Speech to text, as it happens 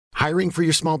Hiring for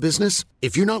your small business?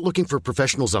 If you're not looking for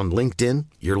professionals on LinkedIn,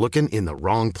 you're looking in the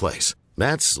wrong place.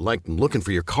 That's like looking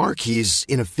for your car keys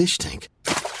in a fish tank.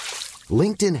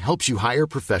 LinkedIn helps you hire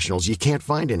professionals you can't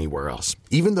find anywhere else,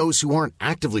 even those who aren't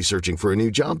actively searching for a new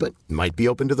job but might be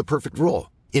open to the perfect role.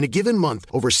 In a given month,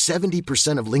 over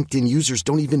 70% of LinkedIn users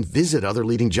don't even visit other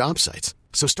leading job sites.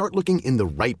 So start looking in the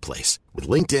right place. With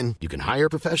LinkedIn, you can hire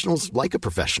professionals like a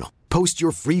professional. Post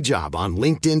your free job on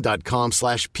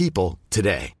linkedin.com/people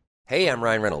today. Hey, I'm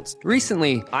Ryan Reynolds.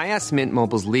 Recently, I asked Mint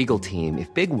Mobile's legal team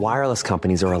if big wireless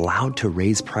companies are allowed to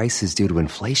raise prices due to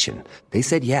inflation. They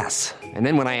said yes. And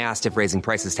then when I asked if raising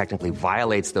prices technically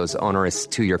violates those onerous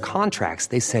two-year contracts,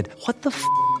 they said, "What the f***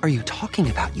 are you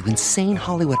talking about, you insane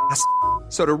Hollywood ass?"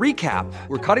 So to recap,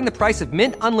 we're cutting the price of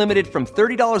Mint Unlimited from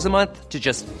 $30 a month to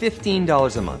just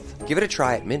 $15 a month. Give it a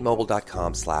try at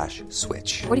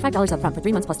mintmobile.com/switch. $45 up front for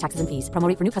 3 months plus taxes and fees. Promo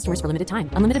rate for new customers for limited time.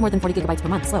 Unlimited more than 40 gigabytes per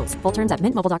month. Slows full terms at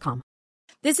mintmobile.com.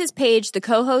 This is Paige, the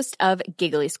co-host of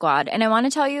Giggly Squad, and I want to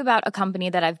tell you about a company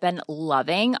that I've been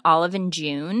loving, Olive &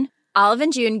 June. Olive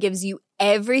 & June gives you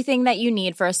everything that you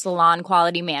need for a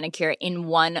salon-quality manicure in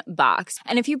one box.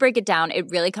 And if you break it down, it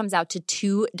really comes out to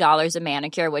 $2 a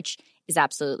manicure, which is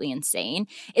absolutely insane.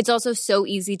 It's also so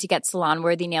easy to get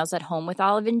salon-worthy nails at home with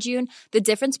Olive & June. The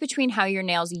difference between how your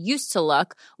nails used to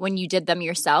look when you did them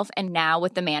yourself and now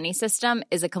with the Mani system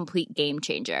is a complete game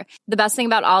changer. The best thing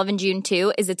about Olive & June,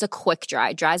 too, is it's a quick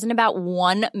dry. Dries in about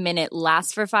 1 minute,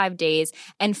 lasts for 5 days,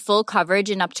 and full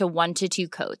coverage in up to 1 to 2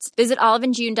 coats. Visit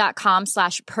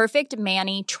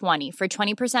oliveandjune.com/perfectmani20 for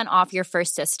 20% off your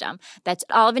first system. That's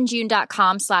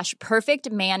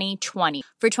oliveandjune.com/perfectmani20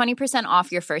 for 20%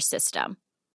 off your first system.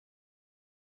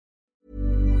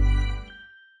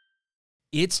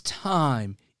 It's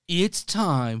time for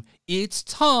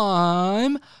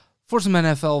some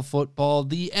NFL football.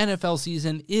 The NFL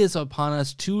season is upon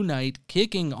us tonight,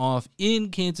 kicking off in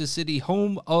Kansas City,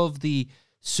 home of the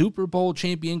Super Bowl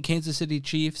champion Kansas City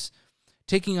Chiefs,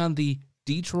 taking on the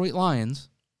Detroit Lions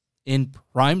in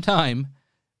prime time.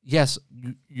 Yes,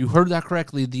 you heard that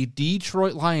correctly. The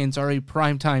Detroit Lions are a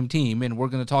primetime team, and we're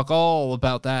going to talk all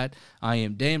about that. I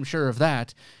am damn sure of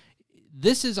that.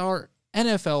 This is our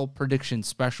NFL prediction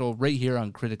special right here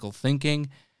on Critical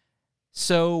Thinking.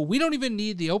 So we don't even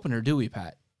need the opener, do we,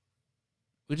 Pat?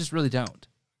 We just really don't.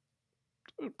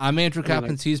 I'm Andrew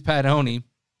Coppins. He's Pat Oney.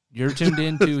 You're tuned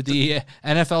in to the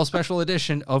NFL special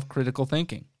edition of Critical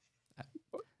Thinking.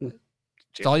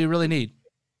 That's all you really need.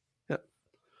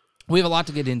 We have a lot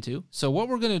to get into. So what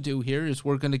we're going to do here is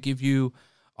we're going to give you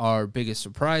our biggest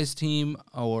surprise team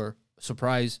or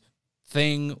surprise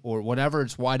thing or whatever.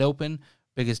 It's wide open.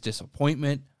 Biggest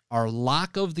disappointment, our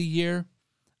lock of the year,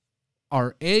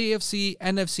 our AFC,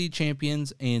 NFC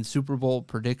champions, and Super Bowl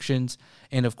predictions.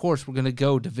 And, of course, we're going to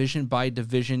go division by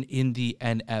division in the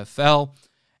NFL.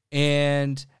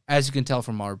 And as you can tell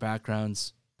from our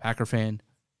backgrounds, Packer fan,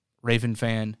 Raven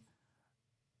fan,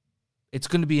 it's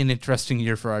going to be an interesting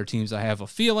year for our teams, I have a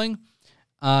feeling.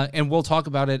 And we'll talk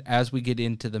about it as we get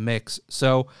into the mix.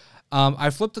 So I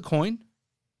flipped a coin,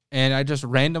 and I just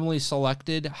randomly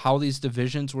selected how these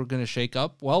divisions were going to shake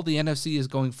up. Well, the NFC is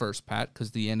going first, Pat,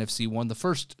 because the NFC won the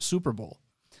first Super Bowl.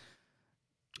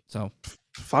 So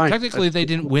fine. Technically, they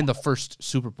didn't win the first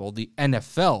Super Bowl. The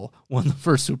NFL won the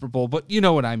first Super Bowl, but you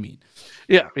know what I mean.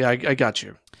 Yeah, I got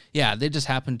you. Yeah, they just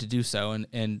happened to do so,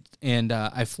 and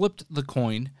I flipped the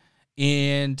coin,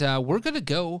 and we're going to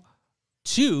go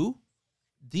to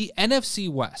the NFC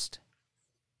West.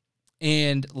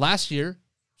 And last year,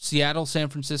 Seattle, San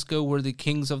Francisco were the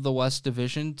kings of the West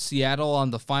Division. Seattle on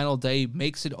the final day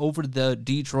makes it over the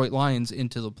Detroit Lions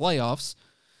into the playoffs.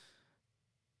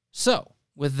 So,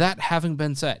 with that having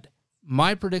been said,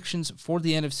 my predictions for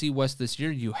the NFC West this year,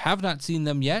 you have not seen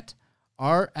them yet,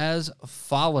 are as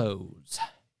follows.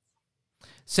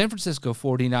 San Francisco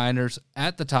 49ers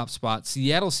at the top spot.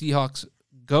 Seattle Seahawks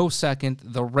go second.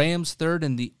 The Rams third.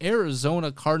 And the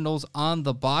Arizona Cardinals on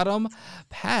the bottom.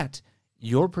 Pat,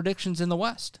 your predictions in the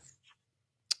West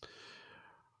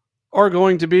are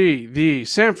going to be the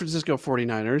San Francisco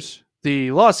 49ers,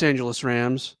 the Los Angeles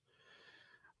Rams,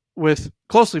 with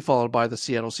closely followed by the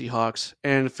Seattle Seahawks,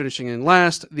 and finishing in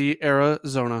last, the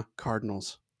Arizona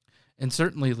Cardinals. And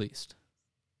certainly least.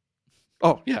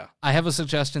 Oh, yeah. I have a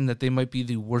suggestion that they might be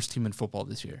the worst team in football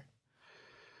this year.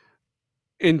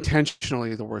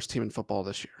 Intentionally the worst team in football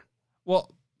this year.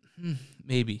 Well,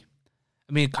 maybe.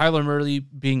 I mean, Kyler Murray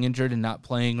being injured and not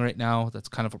playing right now, that's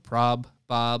kind of a prob,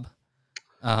 Bob.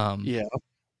 Yeah.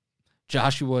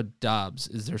 Joshua Dobbs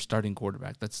is their starting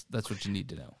quarterback. That's what you need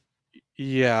to know.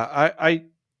 Yeah, I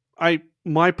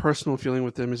my personal feeling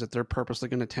with them is that they're purposely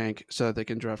going to tank so that they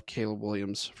can draft Caleb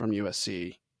Williams from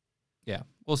USC Yeah,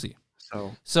 we'll see.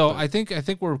 So I think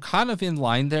we're kind of in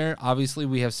line there. Obviously,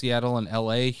 we have Seattle and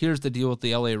LA. Here's the deal with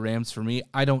the LA Rams for me.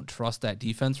 I don't trust that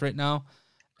defense right now.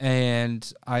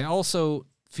 And I also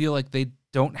feel like they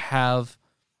don't have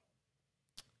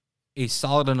a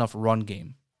solid enough run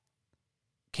game.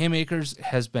 Cam Akers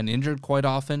has been injured quite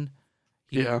often.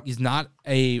 He's not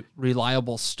a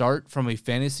reliable start from a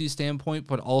fantasy standpoint,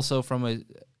 but also from a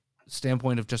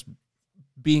standpoint of just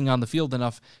being on the field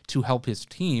enough to help his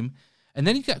team. And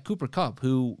then you got Cooper Kupp,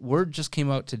 who word just came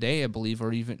out today, I believe,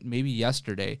 or even maybe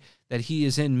yesterday, that he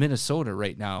is in Minnesota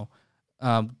right now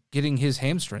getting his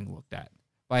hamstring looked at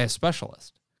by a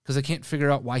specialist because I can't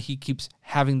figure out why he keeps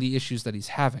having the issues that he's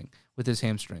having with his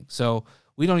hamstring. So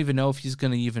we don't even know if he's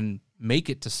going to even make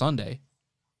it to Sunday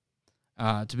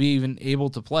to be even able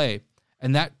to play.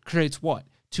 And that creates what?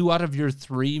 2 out of your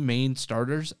 3 main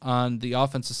starters on the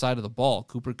offensive side of the ball,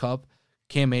 Cooper Kupp,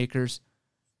 Cam Akers,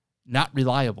 not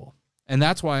reliable. And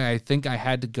that's why I think I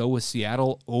had to go with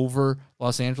Seattle over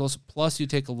Los Angeles. Plus, you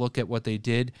take a look at what they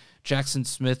did. Jackson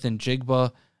Smith and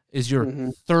Jigba is your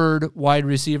third wide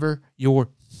receiver.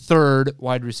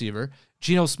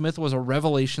 Geno Smith was a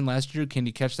revelation last year. Can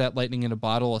you catch that lightning in a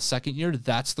bottle a second year?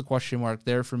 That's the question mark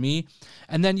there for me.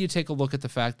 And then you take a look at the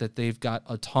fact that they've got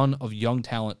a ton of young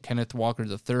talent. Kenneth Walker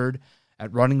III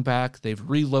at running back. They've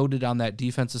reloaded on that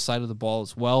defensive side of the ball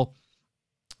as well.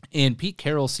 And Pete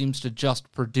Carroll seems to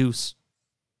just produce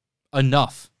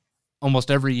enough almost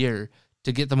every year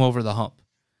to get them over the hump.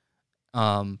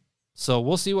 So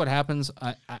we'll see what happens.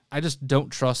 I just don't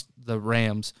trust the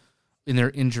Rams in their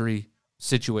injury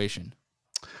situation.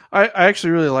 I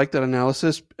actually really like that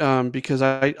analysis because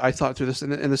I thought through this,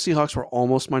 and the Seahawks were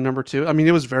almost my number 2. I mean,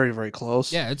 it was very, very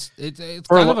close. Yeah, it's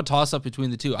kind of a toss-up between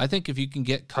the two. I think if you can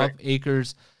get Kupp,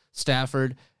 Akers,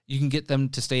 Stafford, you can get them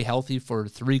to stay healthy for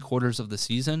 3/4 of the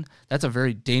season. That's a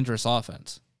very dangerous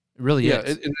offense. It really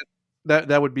is.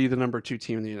 That would be the number 2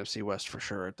 team in the NFC West for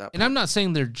sure at that point. And I'm not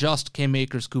saying they're just Cam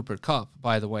Akers, Cooper Kupp,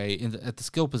 by the way, at the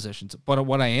skill positions. But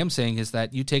what I am saying is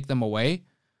that you take them away,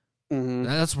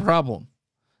 that's a problem.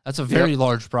 That's a very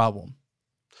large problem.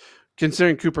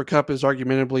 Considering Cooper Kupp is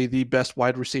arguably the best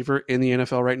wide receiver in the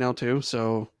NFL right now too,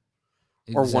 so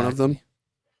or one of them.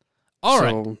 All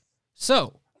right.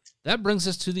 So that brings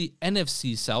us to the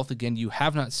NFC South. Again, you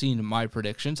have not seen my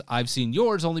predictions. I've seen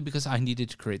yours only because I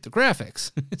needed to create the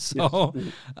graphics. So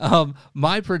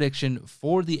my prediction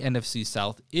for the NFC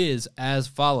South is as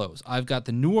follows. I've got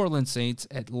the New Orleans Saints,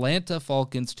 Atlanta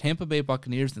Falcons, Tampa Bay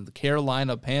Buccaneers, and the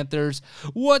Carolina Panthers.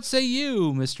 What say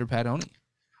you, Mr. Padoni?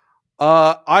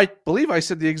 I believe I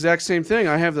said the exact same thing.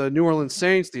 I have the New Orleans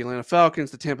Saints, the Atlanta Falcons,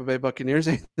 the Tampa Bay Buccaneers,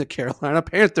 and the Carolina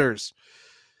Panthers.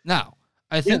 Now,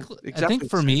 I think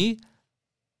for me,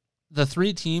 the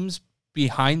 3 teams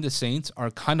behind the Saints are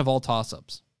kind of all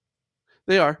toss-ups.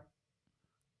 They are.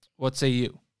 What say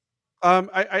you?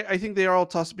 I think they are all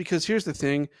toss-ups because here's the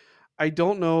thing. I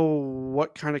don't know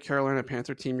what kind of Carolina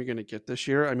Panther team you're going to get this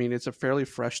year. I mean, it's a fairly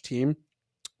fresh team,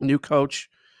 new coach,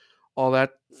 all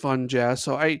that fun jazz.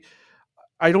 So I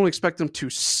don't expect them to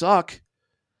suck.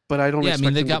 But I don't. Yeah, I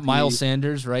mean they've got Miles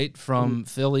Sanders right from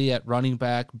Philly at running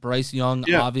back, Bryce Young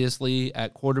obviously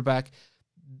at quarterback.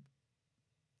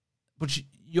 But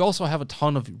you also have a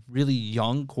ton of really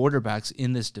young quarterbacks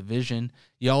in this division.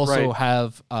 You also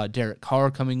have Derek Carr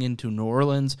coming into New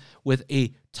Orleans with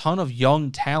a ton of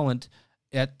young talent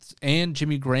and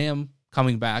Jimmy Graham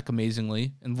coming back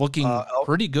amazingly and looking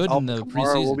pretty good in the Kamara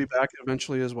preseason. Will be back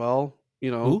eventually as well.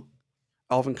 You know, who?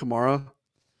 Alvin Kamara.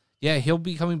 Yeah, he'll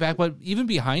be coming back, but even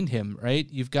behind him, right?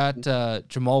 You've got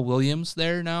Jamal Williams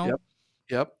there now.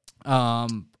 Yep.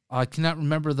 I cannot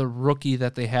remember the rookie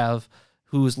that they have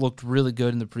who has looked really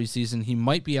good in the preseason. He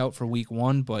might be out for week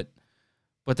 1, but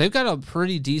they've got a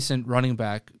pretty decent running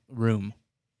back room.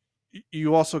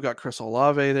 You also got Chris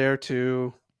Olave there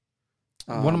too.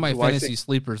 One of my fantasy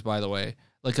sleepers, by the way.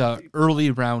 Like a early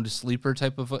round sleeper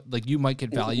type of, like you might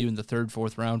get value in the 3rd,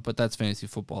 4th round, but that's fantasy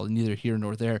football, neither here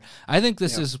nor there. I think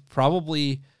this is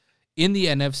probably in the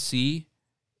NFC,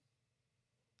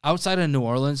 outside of New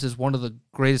Orleans, is one of the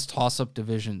greatest toss-up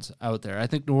divisions out there. I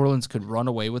think New Orleans could run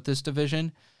away with this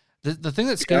division. The thing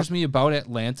that scares me about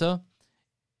Atlanta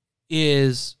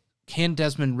is, can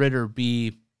Desmond Ridder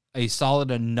be a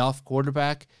solid enough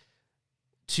quarterback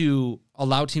to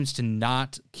allow teams to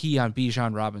not key on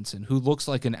Bijan Robinson, who looks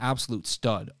like an absolute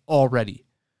stud already,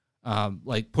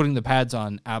 like putting the pads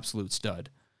on, absolute stud.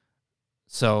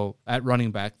 So at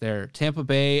running back there, Tampa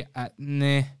Bay, I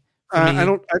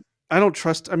don't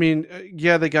trust. I mean,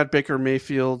 they got Baker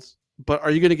Mayfield, but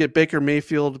are you going to get Baker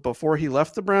Mayfield before he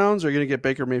left the Browns, or are you going to get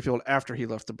Baker Mayfield after he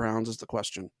left the Browns? Is the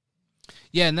question.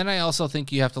 Yeah, and then I also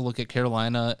think you have to look at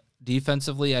Carolina.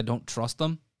 Defensively, I don't trust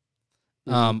them.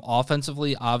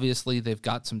 Offensively, obviously, they've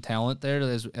got some talent there.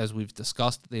 As we've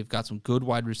discussed, they've got some good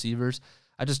wide receivers.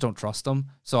 I just don't trust them.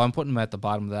 So I'm putting them at the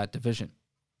bottom of that division.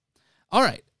 All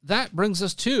right. That brings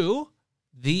us to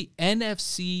the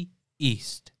NFC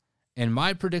East. And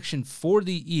my prediction for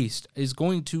the East is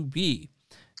going to be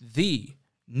the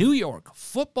New York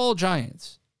Football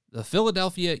Giants, the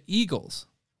Philadelphia Eagles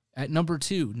at number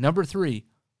 2. Number 3,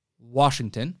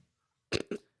 Washington.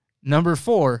 Number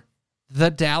 4,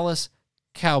 the Dallas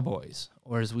Cowboys,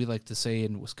 or as we like to say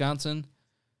in Wisconsin,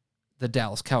 the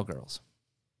Dallas Cowgirls.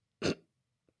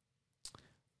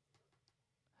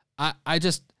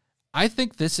 I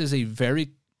think this is a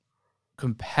very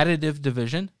competitive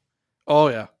division. Oh,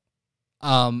 yeah.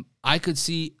 I could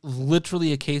see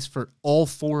literally a case for all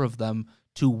 4 of them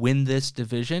to win this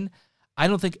division. I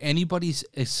don't think anybody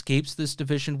escapes this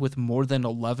division with more than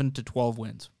 11 to 12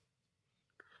 wins.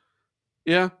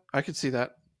 Yeah, I could see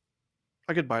that.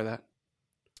 I could buy that.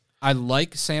 I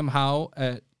like Sam Howell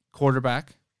at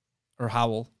quarterback, or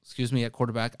Howell, excuse me, at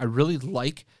quarterback. I really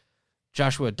like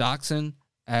Joshua Doxson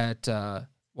at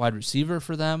wide receiver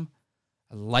for them.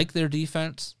 I like their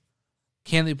defense.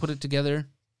 Can they put it together?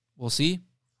 We'll see.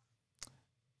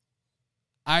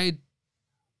 I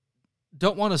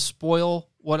don't want to spoil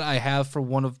what I have for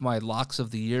one of my locks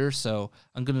of the year, so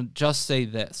I'm going to just say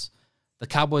this. The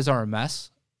Cowboys are a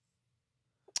mess.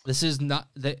 This is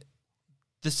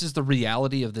the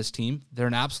reality of this team. They're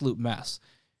an absolute mess.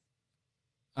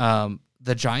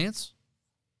 The Giants,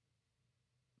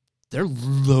 they're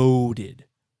loaded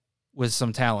with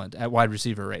some talent at wide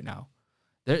receiver right now.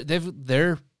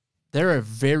 They're a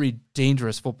very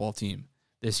dangerous football team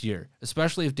this year,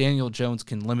 especially if Daniel Jones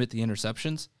can limit the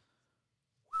interceptions.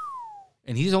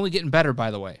 And he's only getting better,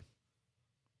 by the way.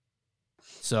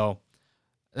 So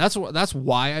that's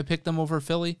why I picked them over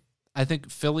Philly. I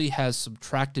think Philly has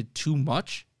subtracted too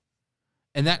much,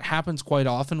 and that happens quite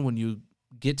often when you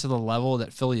get to the level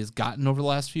that Philly has gotten over the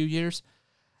last few years.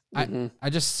 Mm-hmm. I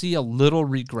just see a little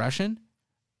regression,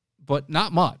 but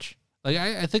not much. Like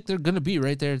I think they're going to be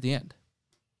right there at the end.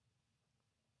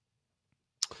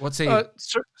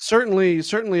 Certainly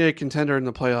a contender in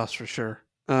the playoffs for sure.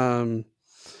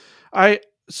 I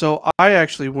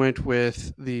actually went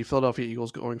with the Philadelphia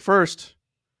Eagles going first.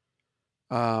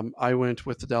 I went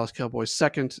with the Dallas Cowboys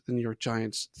second, the New York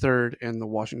Giants third, and the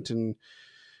Washington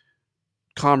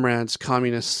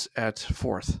Communists at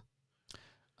fourth.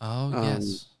 Oh,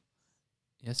 yes.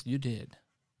 Yes, you did.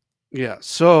 Yeah.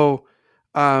 So,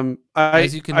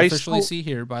 as you can officially see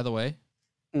here, by the way.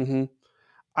 Mm-hmm.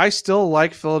 I still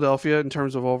like Philadelphia in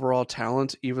terms of overall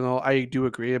talent, even though I do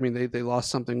agree. I mean, they lost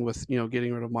something with,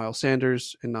 getting rid of Miles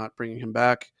Sanders and not bringing him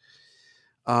back.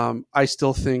 I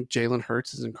still think Jalen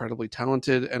Hurts is incredibly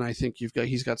talented, and I think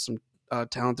he's got some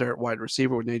talent there at wide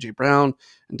receiver with A.J. Brown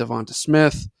and Devonta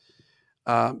Smith.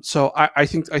 So I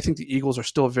think the Eagles are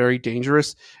still very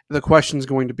dangerous. The question is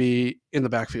going to be in the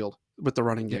backfield with the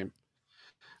running game.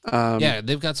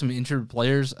 They've got some injured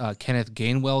players. Kenneth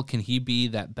Gainwell, can he be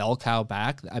that bell cow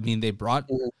back? I mean,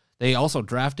 they also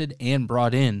drafted and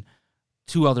brought in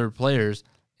 2 other players,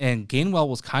 and Gainwell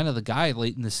was kind of the guy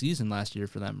late in the season last year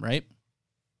for them, right?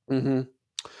 Mm-hmm.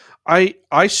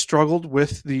 I struggled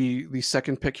with the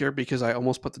second pick here because I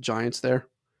almost put the Giants there.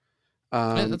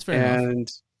 That's fair enough.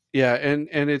 Yeah,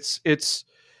 and it's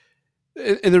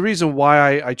and the reason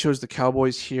why I chose the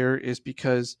Cowboys here is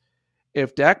because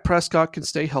if Dak Prescott can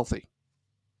stay healthy,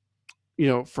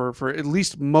 for at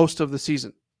least most of the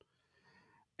season,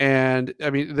 and I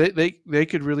mean they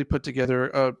could really put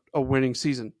together a winning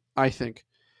season. I think.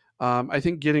 I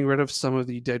think getting rid of some of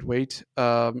the dead weight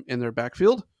in their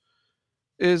backfield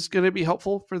is going to be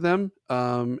helpful for them.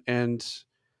 And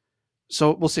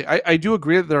so we'll see. I do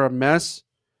agree that they're a mess,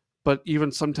 but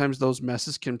even sometimes those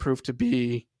messes can prove to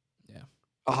be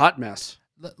a hot mess.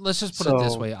 Let's just put it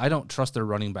this way. I don't trust their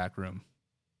running back room.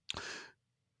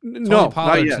 No, Tony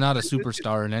Pollard's not a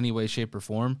superstar in any way, shape, or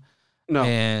form.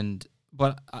 No.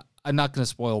 But I'm not going to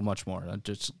spoil much more. I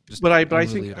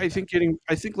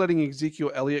think letting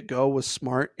Ezekiel Elliott go was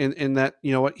smart in that,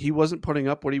 he wasn't putting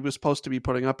up what he was supposed to be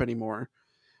putting up anymore.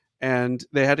 And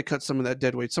they had to cut some of that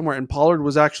dead weight somewhere. And Pollard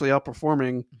was actually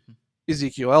outperforming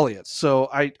Ezekiel Elliott. So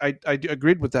I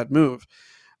agreed with that move.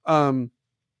 And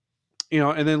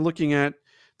then looking at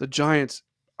the Giants,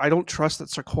 I don't trust that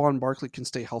Saquon Barkley can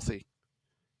stay healthy.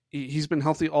 He's been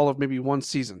healthy all of maybe one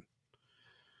season.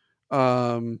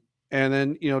 And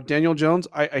then, Daniel Jones,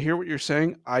 I hear what you're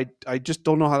saying. I just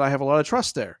don't know how I have a lot of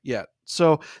trust there yet.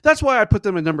 So that's why I put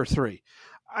them at number 3.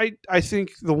 I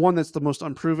think the one that's the most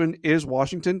unproven is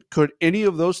Washington. Could any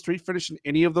of those 3 finish in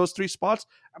any of those 3 spots?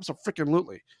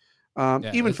 Absolutely.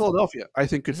 Even Philadelphia, I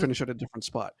think, could finish at a different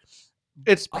spot.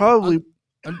 It's probably.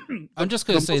 I'm just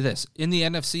going to say this. In the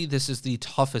NFC, this is the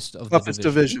toughest of the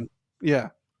division. Yeah.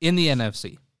 In the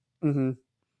NFC. Mm-hmm.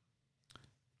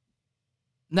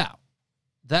 Now,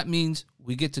 that means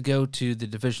we get to go to the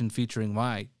division featuring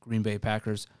my Green Bay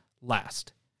Packers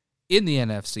last in the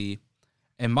NFC.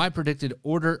 And my predicted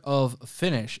order of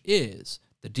finish is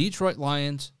the Detroit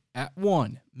Lions at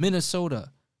 1,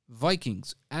 Minnesota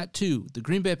Vikings at 2, the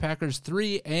Green Bay Packers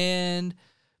 3, and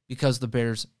because the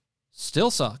Bears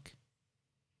still suck,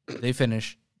 they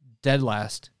finish dead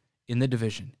last in the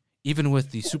division, even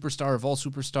with the superstar of all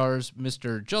superstars,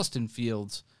 Mr. Justin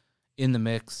Fields, in the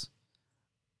mix.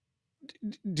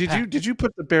 Did you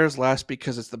put the Bears last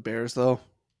because it's the Bears, though?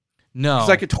 No. Because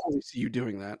I could totally see you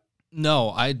doing that.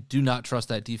 No, I do not trust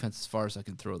that defense as far as I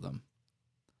can throw them.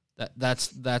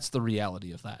 That's the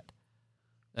reality of that.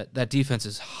 That defense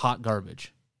is hot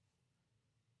garbage.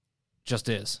 Just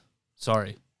is.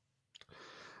 Sorry.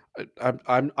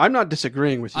 I'm not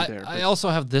disagreeing with you there. I also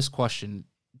have this question.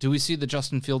 Do we see the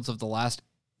Justin Fields of the last,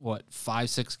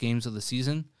 5-6 games of the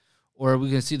season? Or are we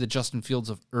going to see the Justin Fields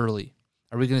of early?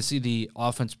 Are we going to see the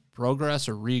offense progress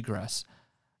or regress?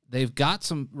 They've got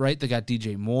some, right? They got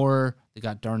DJ Moore. They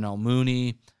got Darnell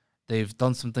Mooney. They've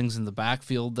done some things in the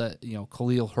backfield that,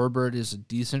 Khalil Herbert is a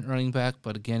decent running back,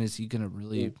 but again, is he going to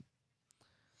really...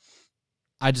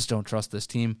 I just don't trust this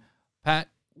team. Pat,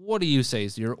 what do you say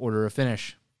is your order of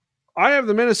finish? I have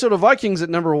the Minnesota Vikings at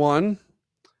number 1.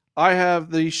 I have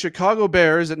the Chicago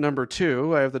Bears at number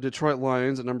 2. I have the Detroit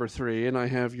Lions at number 3, and I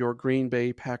have your Green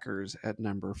Bay Packers at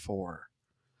number 4.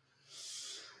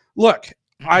 Look,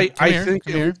 I think...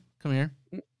 Come here.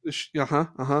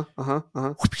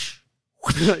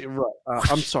 Right.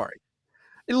 I'm sorry.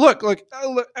 Look,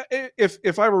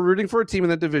 if I were rooting for a team in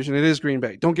that division, it is Green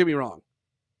Bay. Don't get me wrong.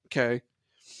 Okay.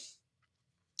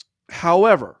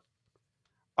 However,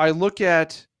 I look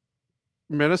at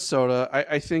Minnesota.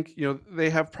 I think they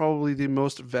have probably the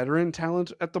most veteran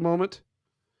talent at the moment.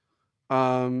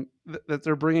 That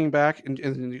they're bringing back, and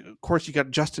of course you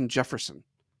got Justin Jefferson,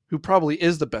 who probably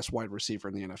is the best wide receiver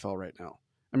in the NFL right now.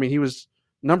 I mean, he was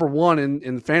number 1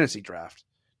 in the fantasy draft.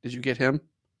 Did you get him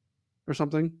or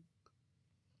something?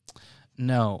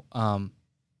 No.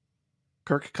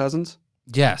 Kirk Cousins?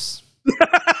 Yes.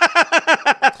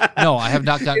 No, I have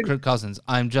not got Kirk Cousins.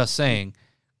 I'm just saying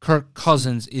Kirk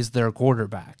Cousins is their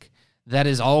quarterback. That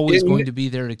is always going to be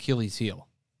their Achilles heel.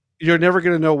 You're never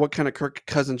going to know what kind of Kirk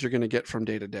Cousins you're going to get from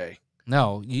day to day.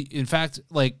 No. In fact,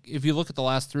 if you look at the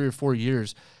last 3 or 4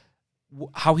 years,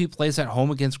 how he plays at home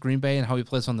against Green Bay and how he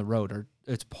plays on the road,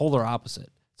 it's polar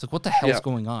opposite. It's like, what the hell's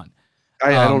going on?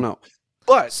 I don't know.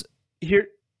 But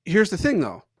here's the thing,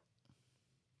 though.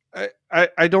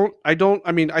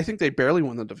 I mean, I think they barely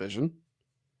won the division.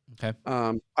 Okay.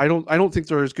 I don't think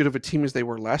they're as good of a team as they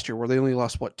were last year, where they only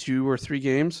lost 2 or 3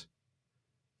 games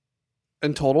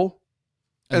in total,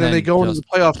 and then they go into the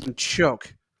playoffs and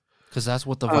choke. Because that's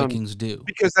what the Vikings do.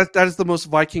 Because that is the most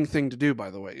Viking thing to do, by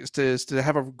the way, is to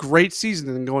have a great season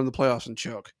and then go in the playoffs and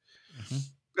choke. Mm-hmm.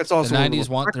 That's also the 90s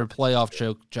want their playoff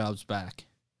choke jobs back.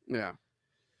 Yeah.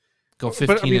 Go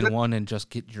 15-1 and just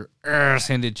get your ass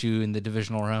handed to you in the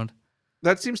divisional round.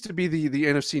 That seems to be the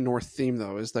NFC North theme,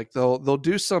 though, is like they'll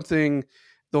do something,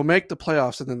 they'll make the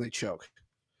playoffs and then they choke.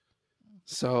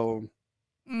 So,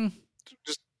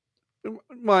 just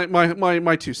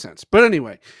my 2 cents. But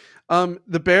anyway,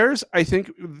 the Bears, I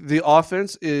think the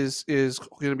offense is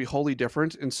going to be wholly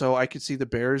different, and so I could see the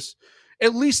Bears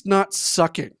at least not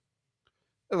sucking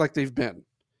like they've been.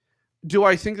 Do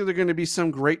I think that they're going to be some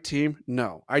great team?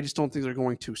 No, I just don't think they're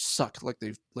going to suck like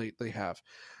they have.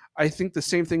 I think the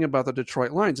same thing about the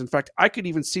Detroit Lions. In fact, I could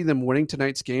even see them winning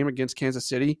tonight's game against Kansas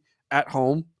City at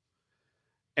home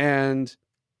and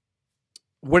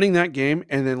winning that game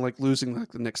and then losing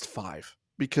the next 5,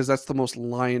 because that's the most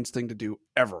Lions thing to do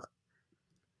ever.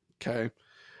 Okay.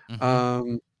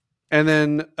 Mm-hmm. And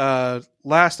then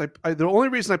last, the only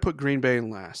reason I put Green Bay in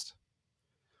last,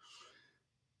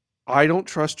 I don't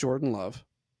trust Jordan Love.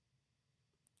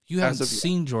 You haven't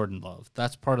seen Jordan Love.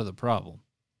 That's part of the problem.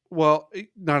 Well,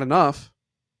 not enough.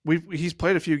 He's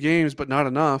played a few games, but not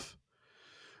enough.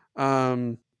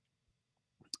 I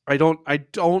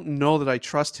don't know that I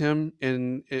trust him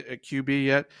at QB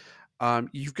yet.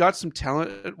 You've got some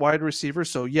talent at wide receiver,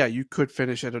 so yeah, you could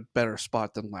finish at a better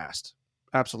spot than last.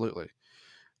 Absolutely.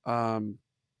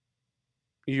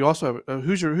 You also have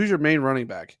who's your main running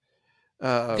back? You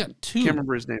got 2. Can't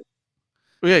remember his name.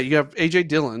 Oh yeah, you have AJ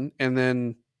Dillon and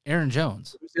then Aaron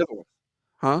Jones. Who's the other one?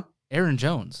 Huh? Aaron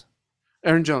Jones.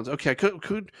 Okay, I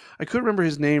could remember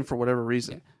his name for whatever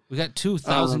reason. Yeah. We got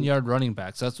 2,000-yard running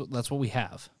backs. That's what we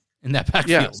have. in that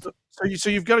backfield. Yeah, so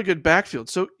you've got a good backfield.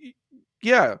 So,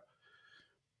 yeah,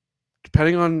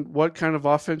 depending on what kind of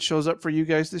offense shows up for you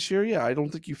guys this year, yeah, I don't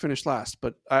think you finish last.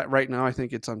 But right now, I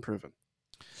think it's unproven.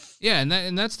 Yeah,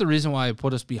 and that's the reason why I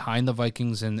put us behind the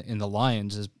Vikings and the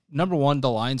Lions is, number one, the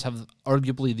Lions have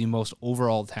arguably the most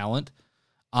overall talent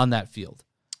on that field.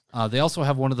 They also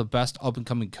have one of the best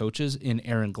up-and-coming coaches in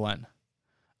Aaron Glenn.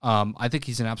 I think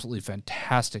he's an absolutely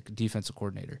fantastic defensive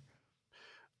coordinator.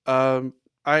 I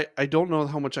don't know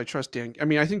how much I trust Dan. I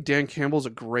mean, I think Dan Campbell's a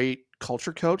great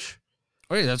culture coach.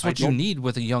 Oh, yeah, that's what you need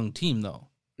with a young team, though,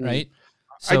 right?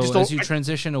 So as you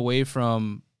transition away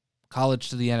from college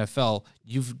to the NFL,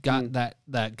 you've got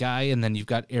that guy, and then you've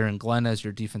got Aaron Glenn as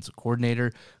your defensive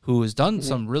coordinator, who has done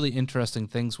some really interesting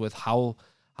things with how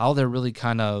they're really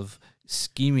kind of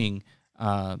scheming.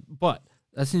 But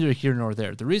that's neither here nor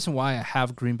there. The reason why I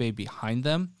have Green Bay behind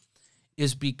them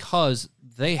is because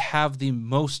they have the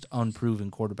most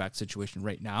unproven quarterback situation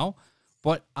right now,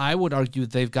 but I would argue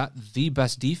they've got the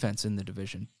best defense in the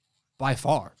division by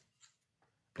far.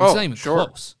 It's not even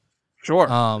close. Sure.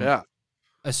 Yeah.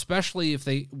 Especially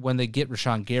when they get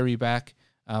Rashawn Gary back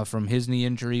from his knee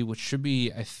injury, which should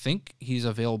be, I think he's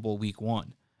available week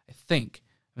 1. I think.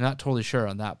 I'm not totally sure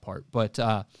on that part. But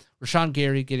Rashawn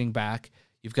Gary getting back,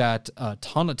 you've got a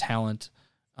ton of talent,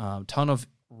 ton of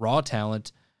raw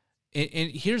talent.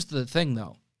 And here's the thing,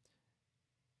 though.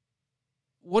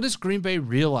 What has Green Bay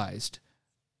realized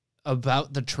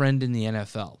about the trend in the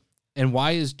NFL? And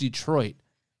why is Detroit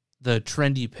the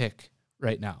trendy pick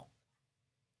right now?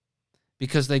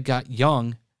 Because they got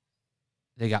young,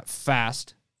 they got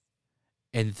fast,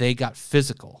 and they got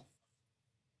physical.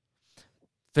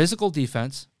 Physical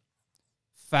defense,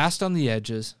 fast on the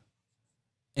edges,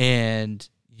 and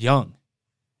young.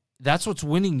 That's what's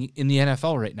winning in the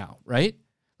NFL right now, right?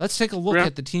 Let's take a look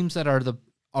at the teams that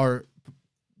are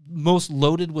most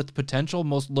loaded with potential,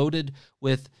 most loaded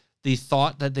with the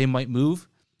thought that they might move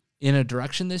in a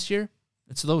direction this year.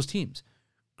 It's those teams.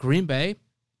 Green Bay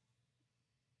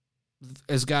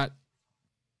has got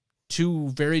 2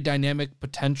 very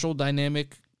potential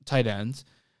dynamic tight ends.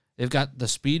 They've got the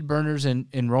speed burners in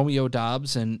Romeo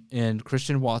Doubs and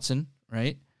Christian Watson,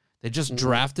 right? They just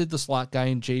drafted the slot guy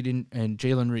in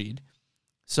Jalen Reed.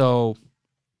 So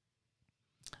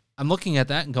I'm looking at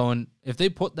that and going, if they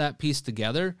put that piece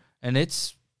together and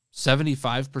it's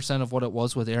 75% of what it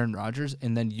was with Aaron Rodgers,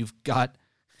 and then you've got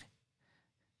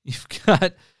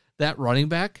that running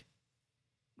back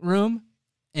room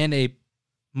and a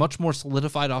much more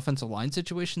solidified offensive line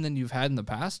situation than you've had in the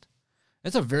past,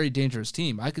 it's a very dangerous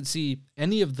team. I could see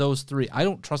any of those 3. I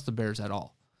don't trust the Bears at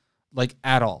all. Like,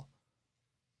 at all.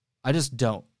 I just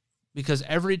don't. Because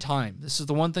every time, this is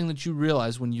the one thing that you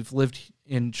realize when you've lived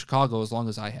in Chicago as long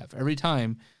as I have. Every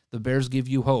time the Bears give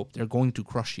you hope, they're going to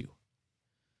crush you.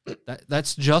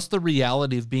 That's just the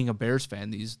reality of being a Bears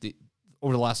fan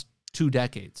over the last 2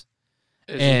 decades.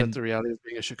 Isn't that the reality of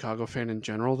being a Chicago fan in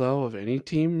general, though, of any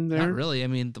team there? Not really. I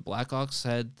mean, the Blackhawks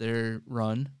had their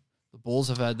run. The Bulls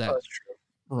have had that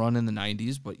run in the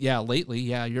 90s. But, yeah, lately,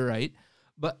 yeah, you're right.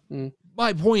 But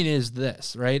my point is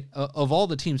this, right? Of all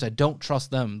the teams, I don't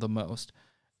trust them the most.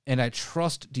 And I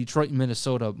trust Detroit and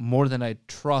Minnesota more than I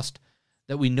trust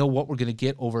that we know what we're going to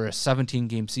get over a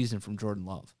 17-game season from Jordan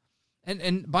Love.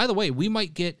 And by the way, we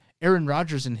might get Aaron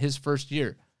Rodgers in his first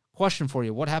year. Question for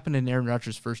you. What happened in Aaron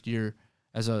Rodgers' first year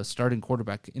as a starting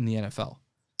quarterback in the NFL?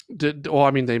 They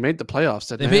made the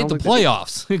playoffs. They made the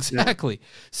playoffs. Exactly. Yeah.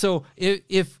 So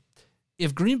if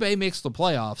Green Bay makes the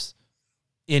playoffs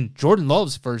in Jordan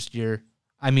Love's first year,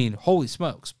 I mean, holy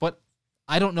smokes. But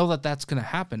I don't know that that's going to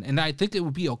happen. And I think it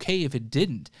would be okay if it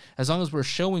didn't, as long as we're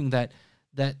showing that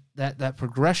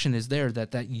progression is there,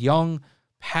 that young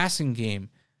passing game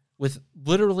with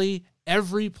literally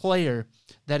every player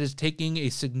that is taking a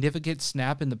significant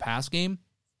snap in the pass game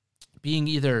being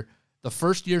either the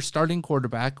first-year starting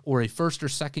quarterback or a first- or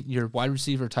second-year wide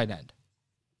receiver tight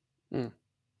end.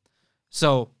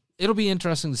 So it'll be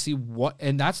interesting to see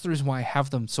and that's the reason why I have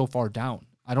them so far down.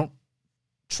 I don't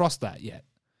trust that yet.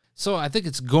 So I think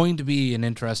it's going to be an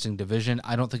interesting division.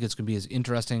 I don't think it's going to be as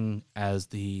interesting as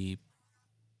the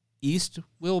East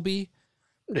will be.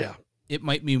 Yeah. It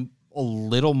might be a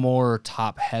little more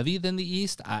top-heavy than the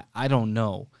East. I don't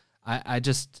know.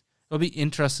 It'll be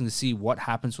interesting to see what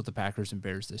happens with the Packers and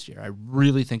Bears this year. I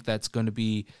really think that's going to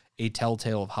be a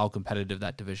telltale of how competitive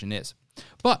that division is.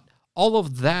 But all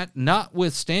of that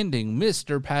notwithstanding,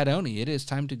 Mr. Padoni, it is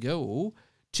time to go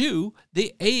to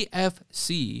the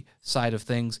AFC side of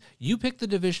things. You pick the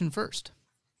division first.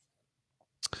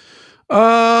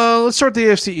 Let's start the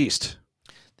AFC East.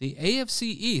 The AFC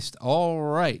East. All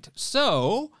right.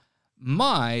 So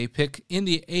my pick in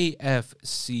the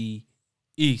AFC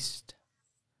East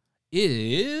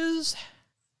is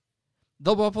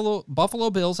the Buffalo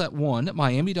Bills at 1,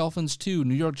 Miami Dolphins 2,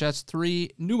 New York Jets 3,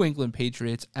 New England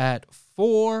Patriots at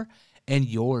 4, and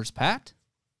yours, Pat?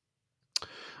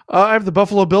 I have the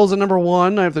Buffalo Bills at number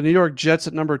 1. I have the New York Jets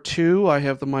at number 2. I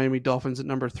have the Miami Dolphins at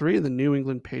number 3, and the New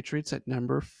England Patriots at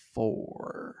number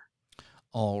 4.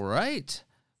 All right.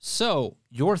 So,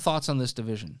 your thoughts on this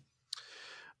division?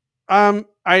 I'm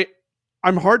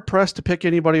hard pressed to pick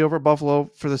anybody over Buffalo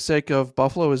for the sake of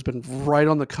Buffalo has been right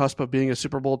on the cusp of being a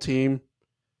Super Bowl team,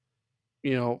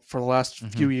 for the last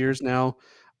few years now.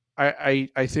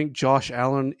 I think Josh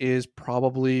Allen is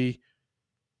probably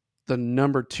the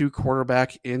number 2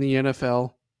 quarterback in the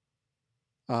NFL.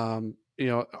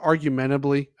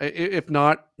 Argumentably, if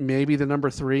not, maybe the number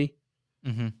 3.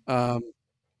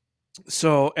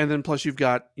 So, and then plus you've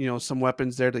got, some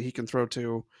weapons there that he can throw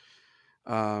to.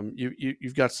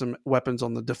 You've got some weapons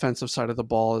on the defensive side of the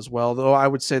ball as well, though I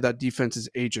would say that defense is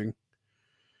aging.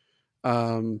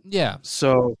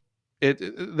 So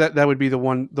that would be the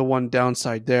one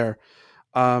downside there.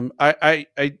 I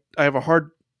have a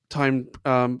hard time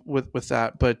with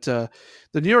that, but the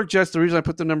New York Jets, the reason I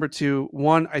put them number 2,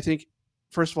 one, I think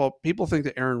first of all, people think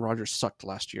that Aaron Rodgers sucked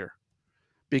last year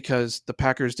because the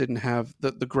Packers didn't have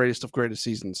the greatest of greatest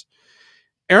seasons.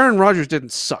 Aaron Rodgers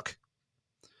didn't suck.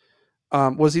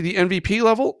 Was he the MVP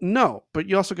level? No, but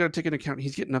you also got to take into account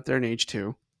he's getting up there in age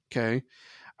too. Okay.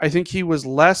 I think he was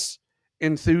less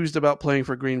enthused about playing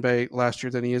for Green Bay last year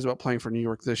than he is about playing for New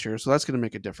York this year. So that's going to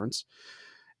make a difference.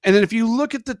 And then if you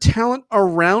look at the talent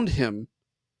around him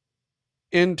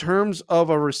in terms of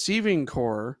a receiving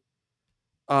core,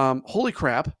 holy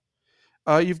crap.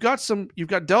 You've got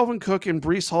Dalvin Cook and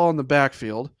Breece Hall in the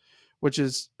backfield, which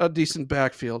is a decent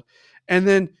backfield. And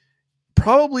then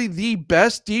probably the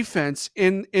best defense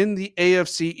in the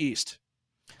AFC East.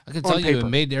 I can tell you it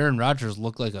made Aaron Rodgers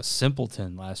look like a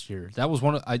simpleton last year. That was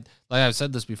like I've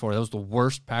said this before, that was the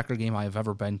worst Packer game I have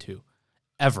ever been to.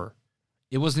 Ever.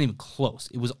 It wasn't even close.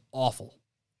 It was awful.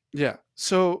 Yeah.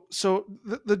 So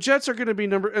the Jets are going to be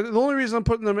the only reason I'm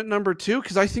putting them at number 2,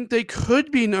 because I think they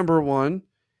could be number 1,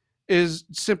 is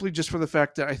simply just for the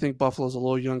fact that I think Buffalo's a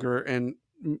little younger and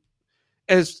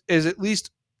as at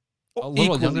least a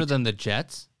little younger than the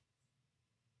Jets?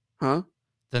 Huh?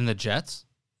 Than the Jets?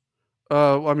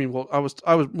 I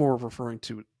was more referring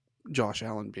to Josh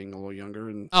Allen being a little younger.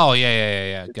 And oh,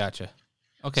 yeah. Gotcha.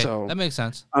 Okay, so, that makes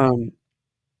sense.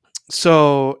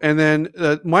 So, and then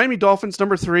Miami Dolphins,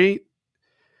 number 3.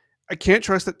 I can't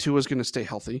trust that Tua is going to stay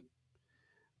healthy.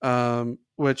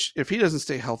 Which, if he doesn't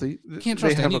stay healthy... You can't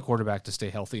trust any quarterback to stay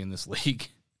healthy in this league.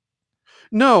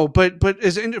 No, but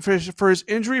for as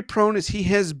injury prone as he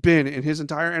has been in his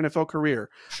entire NFL career,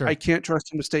 sure. I can't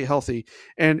trust him to stay healthy.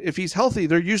 And if he's healthy,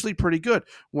 they're usually pretty good.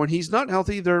 When he's not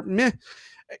healthy, they're meh.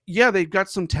 Yeah, they've got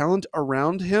some talent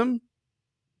around him,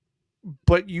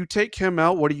 but you take him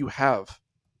out, what do you have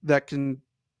that can?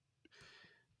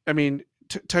 I mean,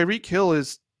 Tyreek Hill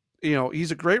is,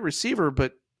 he's a great receiver,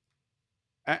 but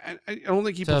I don't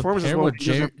think he performs as well. With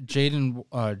Jaden,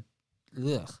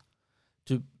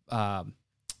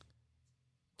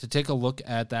 to take a look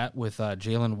at that with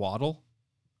Jalen Waddle.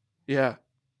 Yeah.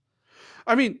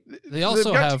 I mean, they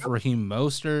also have Raheem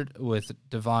Mostert with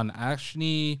Devon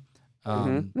Ashney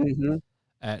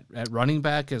at running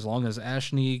back, as long as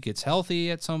Ashney gets healthy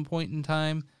at some point in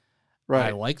time. Right.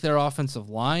 I like their offensive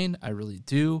line. I really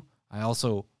do. I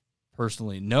also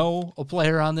personally know a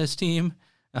player on this team.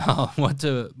 Went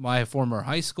to my former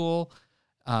high school.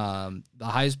 The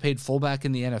highest paid fullback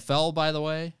in the NFL, by the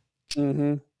way.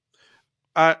 Mm-hmm.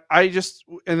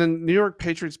 And then New York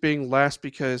Patriots being last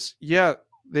because, yeah,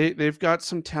 they've got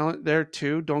some talent there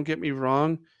too. Don't get me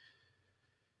wrong.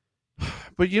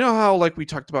 But you know how, like, we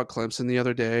talked about Clemson the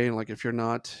other day, and like if you're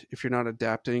not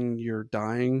adapting, you're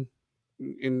dying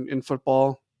in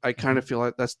football. I kind of feel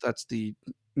like that's the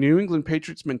New England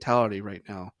Patriots mentality right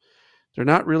now. They're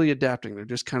not really adapting; they're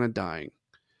just kind of dying.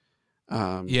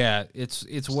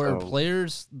 It's where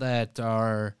players that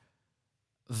are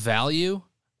value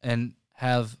and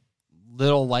have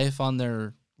little life on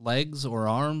their legs or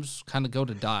arms kind of go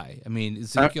to die. I mean,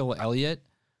 Ezekiel Elliott.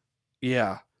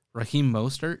 Yeah. Raheem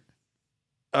Mostert.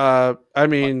 I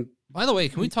mean... By the way,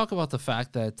 can we talk about the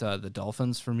fact that the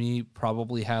Dolphins, for me,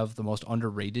 probably have the most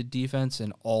underrated defense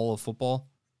in all of football?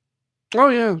 Oh,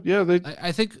 yeah. Yeah.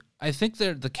 I think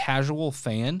they're the casual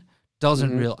fan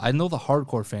doesn't I know the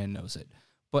hardcore fan knows it.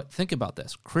 But think about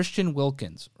this. Christian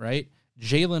Wilkins, right?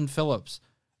 Jalen Phillips,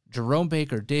 Jerome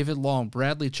Baker, David Long,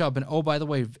 Bradley Chubb, and oh, by the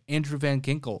way, Andrew Van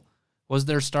Ginkel was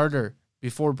their starter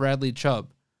before Bradley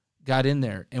Chubb. got in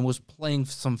there and was playing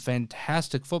some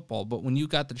fantastic football. But when you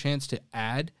got the chance to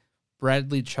add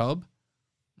Bradley Chubb,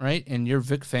 right, and you're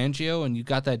Vic Fangio and you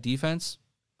got that defense,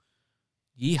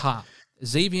 yeehaw.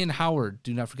 Xavier Howard,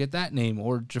 do not forget that name,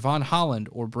 or Javon Holland,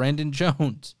 or Brandon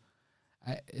Jones.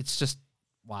 It's just,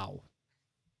 wow.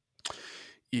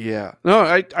 Yeah. No,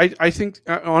 I think,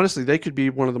 honestly, they could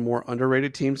be one of the more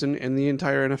underrated teams in the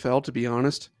entire NFL, to be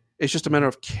honest. It's just a matter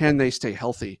of, can they stay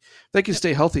healthy? If they can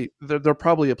stay healthy, they're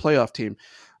probably a playoff team.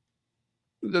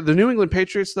 The New England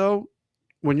Patriots, though,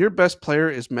 when your best player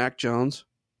is Mac Jones.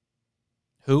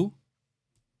 Who?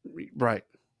 Right.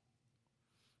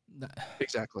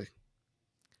 Exactly.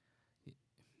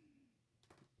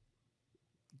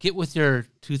 Get with your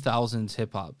 2000s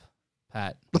hip-hop,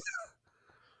 Pat.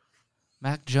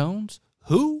 Mac Jones?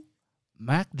 Who?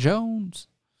 Mac Jones.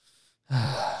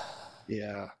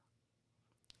 Yeah.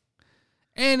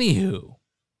 Anywho.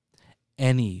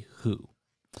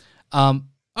 All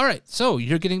right, so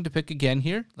you're getting to pick again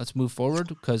here. Let's move forward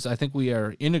because I think we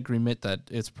are in agreement that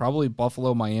it's probably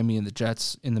Buffalo, Miami, and the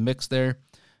Jets in the mix there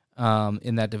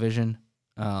in that division.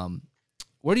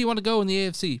 Where do you want to go in the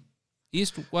AFC?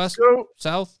 East, West,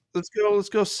 South? Let's go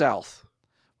south.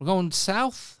 We're going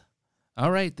south?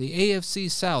 All right, the AFC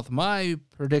South. My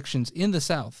predictions in the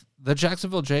South. The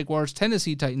Jacksonville Jaguars,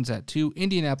 Tennessee Titans at 2,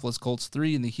 Indianapolis Colts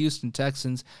 3, and the Houston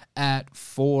Texans at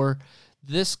 4.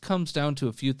 This comes down to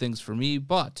a few things for me,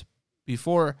 but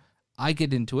before I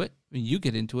get into it, when you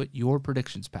get into it, your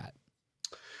predictions, Pat.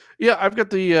 Yeah, I've got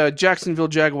the Jacksonville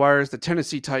Jaguars, the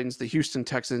Tennessee Titans, the Houston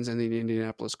Texans, and the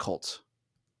Indianapolis Colts.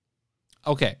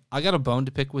 Okay, I got a bone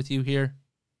to pick with you here.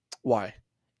 Why?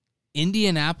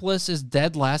 Indianapolis is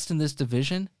dead last in this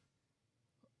division?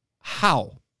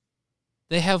 How?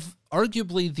 They have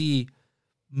arguably the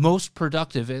most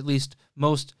productive, at least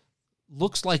most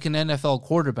looks like an NFL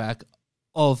quarterback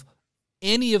of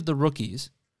any of the rookies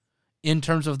in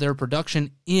terms of their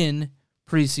production in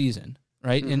preseason,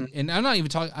 right? Mm-hmm. And I'm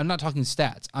not talking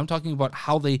stats. I'm talking about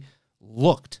how they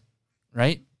looked,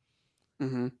 right?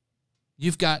 Mm-hmm.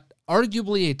 You've got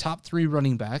arguably a top 3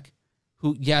 running back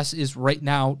who, yes, is right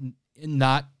now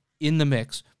not in the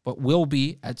mix, but will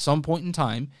be at some point in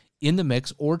time in the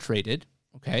mix or traded,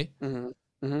 okay?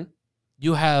 Mm-hmm. Mm-hmm.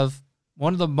 You have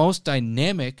one of the most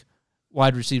dynamic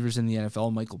wide receivers in the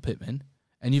NFL, Michael Pittman,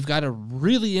 and you've got a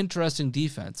really interesting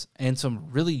defense and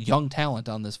some really young talent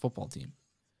on this football team.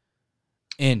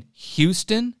 In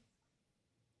Houston,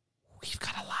 we've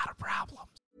got a lot of problems.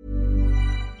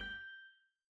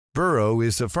 Burrow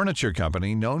is a furniture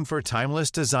company known for timeless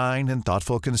design and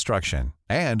thoughtful construction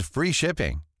and free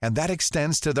shipping, and that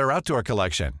extends to their outdoor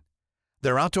collection.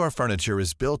 Their outdoor furniture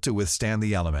is built to withstand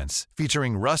the elements,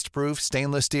 featuring rust-proof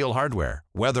stainless steel hardware,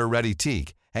 weather-ready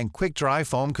teak, and quick-dry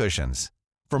foam cushions.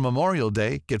 For Memorial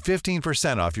Day, get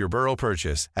 15% off your Burrow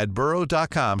purchase at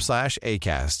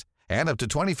burrow.com/ACAST and up to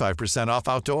 25% off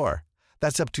outdoor.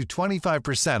 That's up to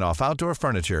 25% off outdoor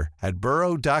furniture at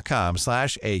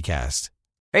burrow.com/ACAST.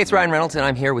 Hey, it's Ryan Reynolds, and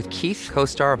I'm here with Keith,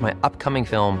 co-star of my upcoming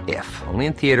film, If, only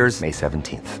in theaters May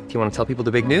 17th. Do you want to tell people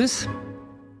the big news?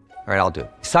 All right, I'll do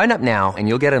it. Sign up now and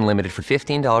you'll get unlimited for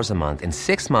 $15 a month and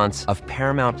 6 months of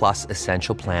Paramount Plus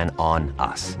Essential Plan on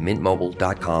us.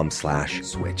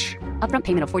 MintMobile.com/switch. Upfront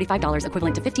payment of $45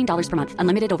 equivalent to $15 per month.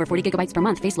 Unlimited over 40 gigabytes per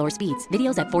month. Face lower speeds.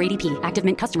 Videos at 480p. Active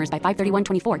Mint customers by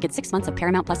 531.24 get 6 months of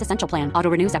Paramount Plus Essential Plan.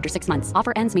 Auto renews after 6 months.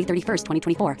 Offer ends May 31st,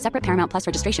 2024. Separate Paramount Plus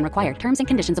registration required. Terms and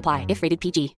conditions apply if rated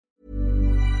PG.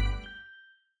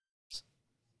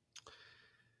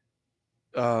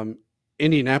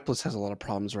 Indianapolis has a lot of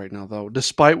problems right now, though.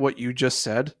 Despite what you just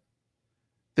said,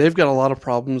 they've got a lot of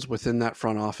problems within that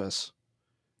front office.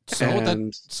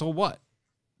 So what?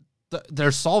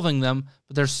 They're solving them,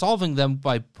 but they're solving them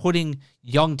by putting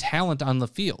young talent on the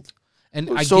field. And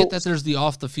I get that there's the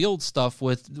off-the-field stuff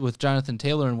with Jonathan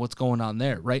Taylor and what's going on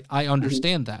there, right? I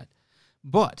understand that.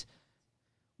 But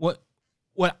what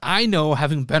I know,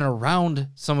 having been around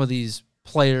some of these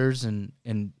players and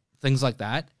things like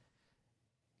that,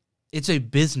 it's a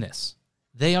business.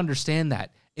 They understand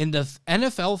that. And the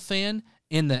NFL fan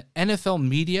in the NFL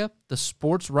media, the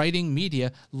sports writing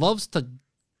media, loves to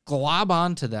glob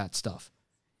onto that stuff.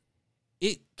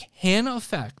 It can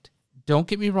affect, don't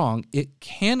get me wrong, it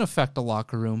can affect the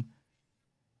locker room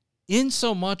in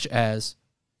so much as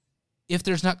if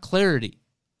there's not clarity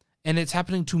and it's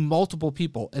happening to multiple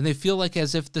people and they feel like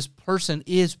as if this person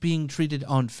is being treated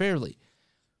unfairly.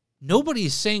 Nobody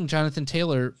is saying Jonathan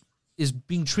Taylor is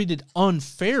being treated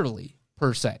unfairly,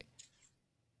 per se.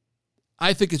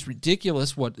 I think it's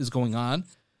ridiculous what is going on.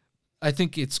 I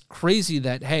think it's crazy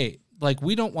that, hey, like,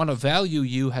 we don't want to value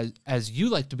you as you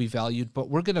like to be valued, but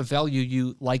we're going to value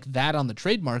you like that on the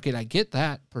trade market. I get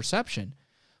that perception.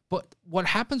 But what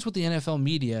happens with the NFL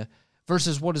media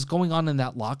versus what is going on in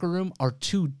that locker room are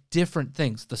two different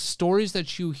things. The stories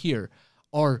that you hear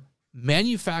are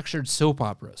manufactured soap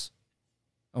operas.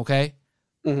 Okay?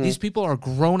 Mm-hmm. These people are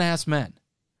grown-ass men.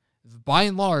 By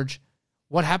and large,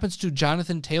 what happens to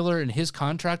Jonathan Taylor and his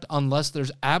contract, unless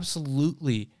there's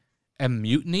absolutely a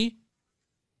mutiny,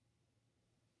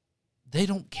 they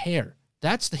don't care.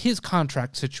 That's his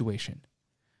contract situation.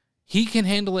 He can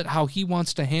handle it how he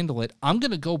wants to handle it. I'm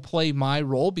going to go play my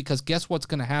role because guess what's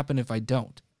going to happen if I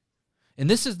don't? And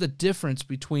this is the difference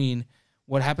between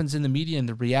what happens in the media and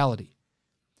the reality.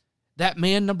 That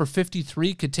man number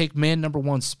 53 could take man number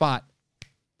 1 spot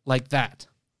like that.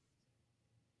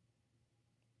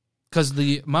 Because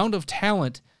the amount of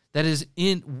talent that is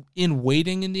in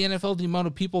waiting in the NFL, the amount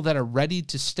of people that are ready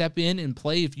to step in and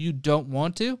play if you don't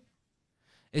want to,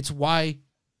 it's why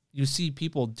you see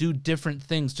people do different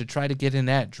things to try to get an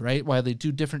edge, right? Why they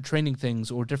do different training things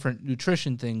or different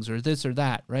nutrition things or this or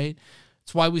that, right?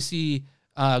 It's why we see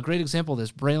a great example of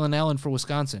this, Braylon Allen for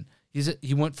Wisconsin.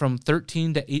 He went from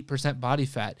 13 to 8% body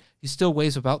fat. He still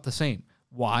weighs about the same.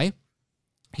 Why?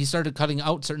 He started cutting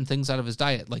out certain things out of his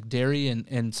diet, like dairy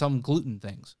and some gluten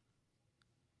things.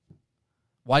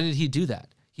 Why did he do that?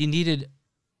 He needed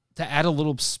to add a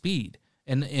little speed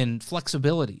and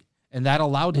flexibility, and that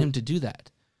allowed him to do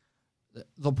that.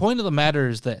 The point of the matter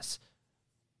is this.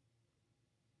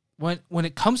 When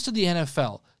it comes to the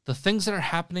NFL, the things that are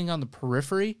happening on the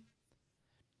periphery,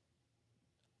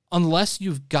 unless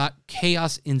you've got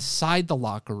chaos inside the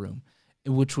locker room,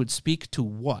 which would speak to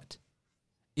what?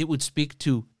 It would speak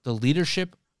to the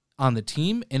leadership on the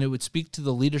team, and it would speak to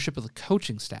the leadership of the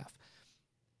coaching staff.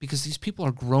 Because these people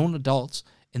are grown adults,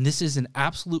 and this is an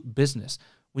absolute business.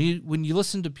 When you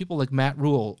listen to people like Matt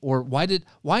Rule, or why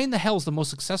in the hell is the most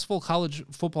successful college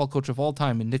football coach of all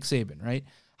time in Nick Saban, right?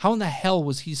 How in the hell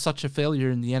was he such a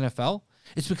failure in the NFL?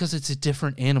 It's because it's a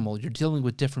different animal. You're dealing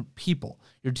with different people.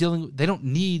 They don't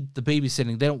need the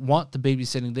babysitting. They don't want the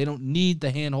babysitting. They don't need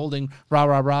the hand-holding,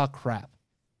 rah-rah-rah crap.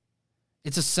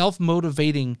 It's a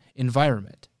self-motivating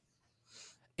environment.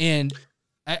 And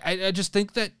I just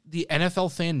think that the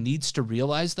NFL fan needs to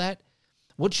realize that.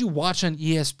 What you watch on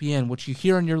ESPN, what you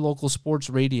hear on your local sports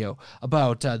radio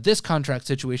about this contract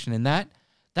situation and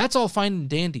that's all fine and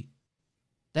dandy.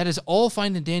 That is all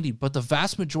fine and dandy, but the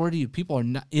vast majority of people are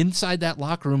not, inside that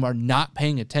locker room are not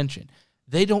paying attention.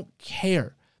 They don't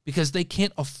care because they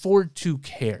can't afford to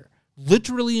care,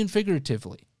 literally and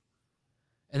figuratively.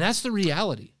 And that's the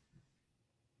reality.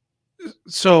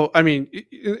 So, I mean,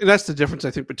 that's the difference,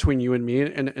 I think, between you and me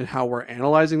and how we're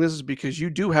analyzing this, is because you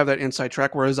do have that inside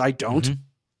track, whereas I don't. Mm-hmm.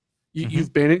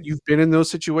 You've been in those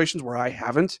situations where I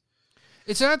haven't.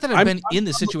 It's not that I've been in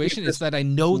the situation. It's that I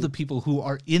know the people who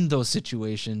are in those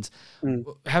situations,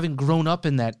 having grown up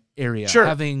in that area,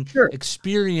 having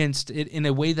experienced it in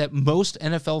a way that most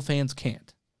NFL fans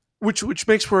can't. Which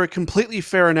makes for a completely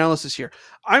fair analysis here.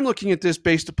 I'm looking at this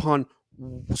based upon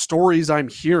stories I'm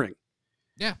hearing.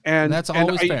 Yeah, and that's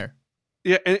always fair.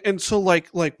 Yeah, and so like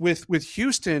with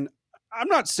Houston, I'm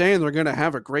not saying they're going to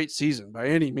have a great season by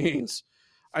any means.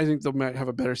 I think they might have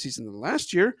a better season than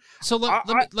last year. So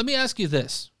let me ask you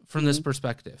this from this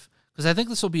perspective, because I think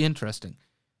this will be interesting.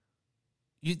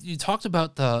 You talked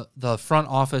about the front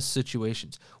office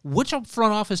situations. Which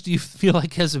front office do you feel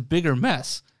like has a bigger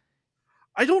mess?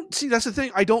 I don't see. That's the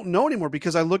thing. I don't know anymore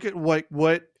because I look at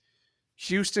what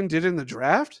Houston did in the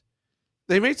draft.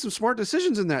 They made some smart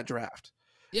decisions in that draft.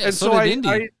 Yeah, and so did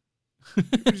Indy.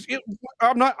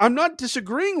 I'm not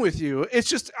disagreeing with you. It's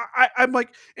just I'm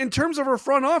like, in terms of our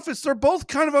front office, they're both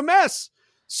kind of a mess.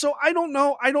 So I don't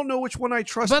know. I don't know which one I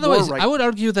trust. By the way, I would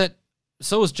argue that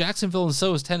so is Jacksonville and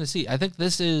so is Tennessee. I think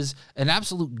this is an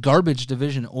absolute garbage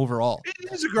division overall.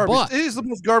 It is a garbage. It is the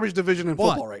most garbage division in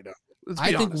football right now.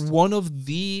 I think one of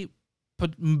the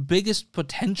biggest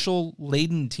potential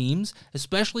laden teams,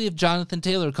 especially if Jonathan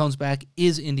Taylor comes back,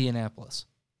 is Indianapolis.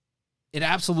 It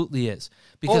absolutely is,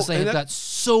 because they have got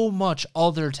so much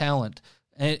other talent,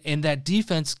 and that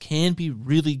defense can be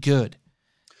really good.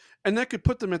 And that could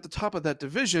put them at the top of that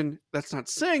division. That's not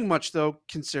saying much, though,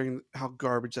 considering how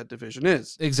garbage that division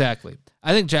is. Exactly.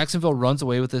 I think Jacksonville runs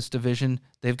away with this division.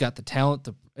 They've got the talent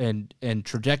and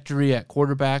trajectory at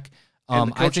quarterback.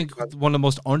 I think one of the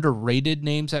most underrated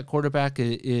names at quarterback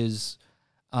is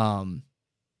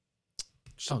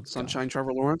Sunshine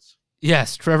Trevor Lawrence.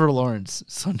 Yes, Trevor Lawrence,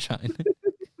 Sunshine.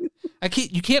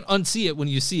 You can't unsee it when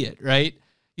you see it, right?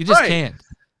 You just can't.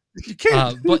 You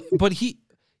can't. But he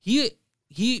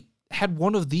had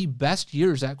one of the best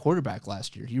years at quarterback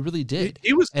last year. He really did.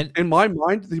 He was, and in my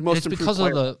mind, the most it's improved because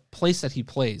player. of the place that he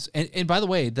plays. And by the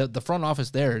way, the front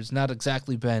office there has not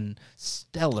exactly been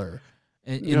stellar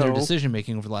in their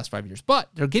decision-making over the last 5 years. But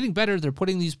they're getting better. They're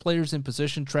putting these players in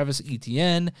position, Travis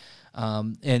Etienne,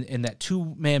 and that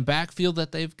two-man backfield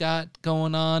that they've got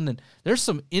going on. And there's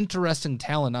some interesting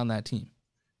talent on that team.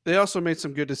 They also made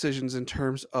some good decisions in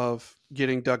terms of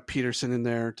getting Doug Peterson in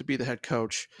there to be the head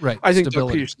coach. Right. I think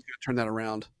Stability. Doug Peterson's going to turn that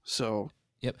around. So,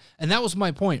 yep. And that was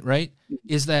my point, right?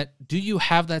 Is that do you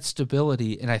have that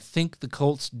stability? And I think the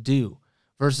Colts do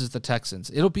versus the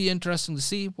Texans. It'll be interesting to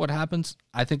see what happens.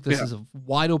 I think this is a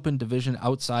wide open division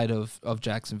outside of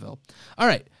Jacksonville. All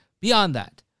right. Beyond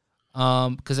that,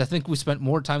 because I think we spent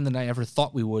more time than I ever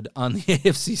thought we would on the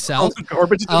AFC South. the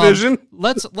garbage division.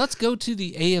 Let's go to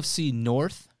the AFC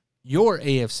North, your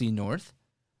AFC North.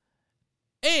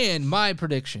 And my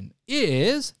prediction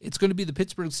is it's going to be the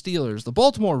Pittsburgh Steelers, the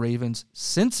Baltimore Ravens,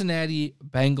 Cincinnati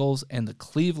Bengals, and the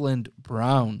Cleveland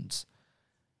Browns.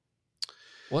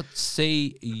 What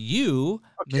say you,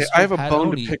 Okay, Mr. I have a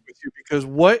bone to Padoni? pick with you because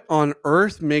what on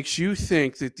earth makes you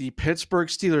think that the Pittsburgh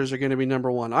Steelers are going to be number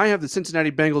one? I have the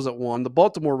Cincinnati Bengals at 1, the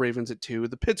Baltimore Ravens at 2,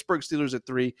 the Pittsburgh Steelers at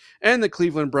 3, and the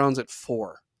Cleveland Browns at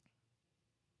 4.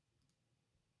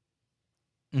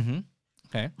 Mm-hmm.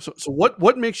 Okay. So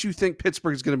what makes you think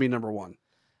Pittsburgh is going to be number one?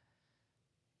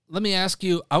 Let me ask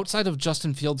you, outside of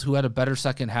Justin Fields, who had a better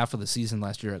second half of the season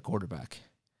last year at quarterback,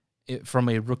 from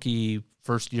a rookie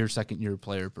first-year, second-year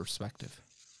player perspective,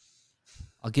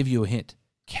 I'll give you a hint.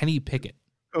 Kenny Pickett.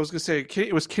 I was going to say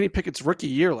it was Kenny Pickett's rookie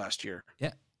year last year.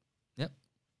 Yeah. Yep.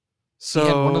 So he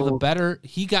had one of the better.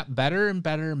 He got better and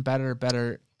better and better and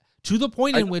better to the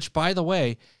point in which, by the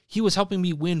way, he was helping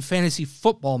me win fantasy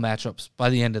football matchups by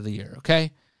the end of the year.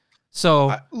 Okay, so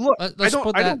I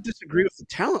don't disagree with the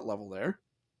talent level there.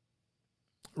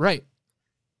 Right,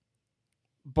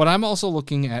 but I'm also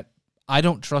looking at. I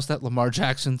don't trust that Lamar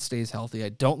Jackson stays healthy. I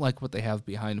don't like what they have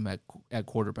behind him at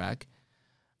quarterback.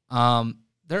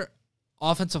 Their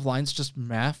offensive line's just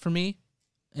math for me,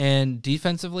 and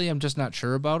defensively, I'm just not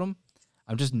sure about them.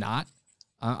 I'm just not.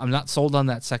 I'm not sold on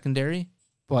that secondary,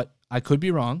 but I could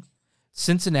be wrong.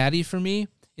 Cincinnati, for me,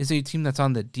 is a team that's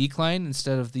on the decline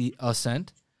instead of the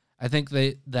ascent. I think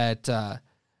I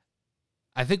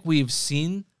think we've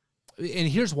seen, and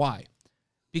here's why.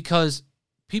 Because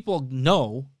people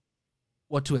know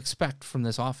what to expect from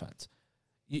this offense.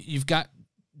 You've got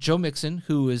Joe Mixon,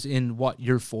 who is in,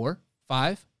 year 4,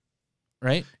 5,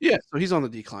 right? Yeah, so he's on the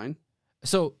decline.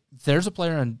 So there's a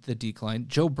player on the decline.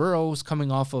 Joe Burrow is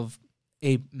coming off of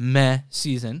a meh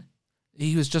season.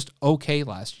 He was just okay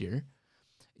last year.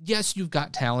 Yes, you've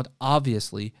got talent,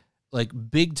 obviously, like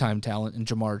big-time talent in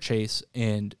Jamar Chase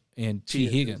and T.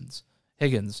 Higgins.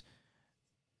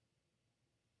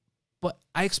 But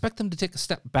I expect them to take a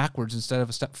step backwards instead of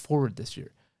a step forward this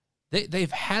year.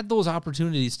 They've had those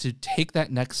opportunities to take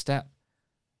that next step.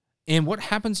 And what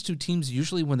happens to teams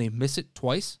usually when they miss it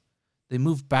twice? They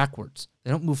move backwards.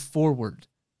 They don't move forward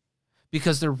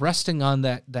because they're resting on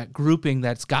that grouping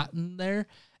that's gotten there.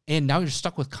 And now you're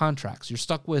stuck with contracts. You're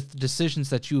stuck with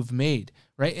decisions that you've made,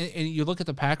 right? And you look at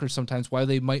the Packers sometimes, why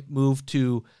they might move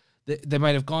to, they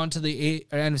might have gone to the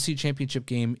NFC Championship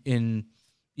game in,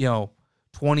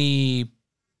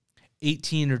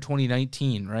 2018 or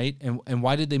 2019, right? And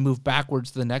why did they move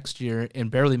backwards the next year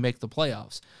and barely make the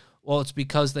playoffs? Well, it's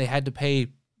because they had to pay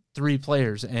 3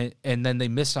 players and then they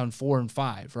missed on 4 and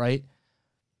 5, right?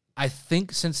 I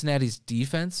think Cincinnati's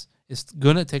defense is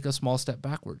going to take a small step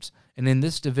backwards. And in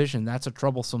this division, that's a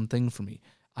troublesome thing for me.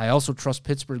 I also trust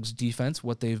Pittsburgh's defense,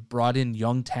 what they've brought in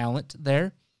young talent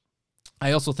there.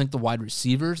 I also think the wide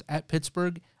receivers at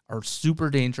Pittsburgh are super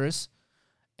dangerous.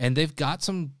 And they've got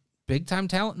some big-time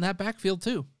talent in that backfield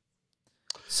too.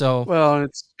 So, well,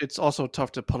 it's also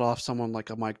tough to put off someone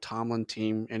like a Mike Tomlin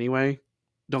team anyway.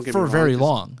 Don't get me wrong. For very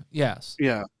long, yes.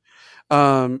 Yeah.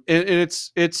 And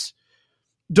it's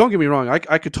don't get me wrong.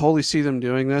 I could totally see them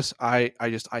doing this. I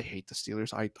hate the Steelers.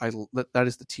 That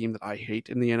is the team that I hate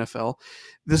in the NFL.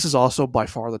 This is also by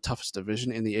far the toughest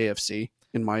division in the AFC,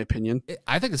 in my opinion.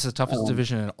 I think it's the toughest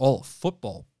division in all of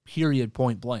football, period,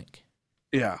 point blank.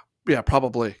 Yeah,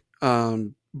 probably.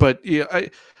 But yeah,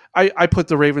 I put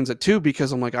the Ravens at 2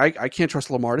 because I'm like, I can't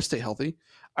trust Lamar to stay healthy.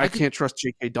 I can't trust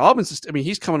J.K. Dobbins. I mean,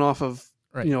 he's coming off of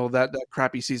that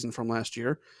crappy season from last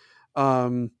year.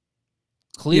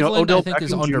 Cleveland, Odell I think, Beckham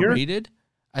is Jr.? underrated.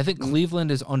 I think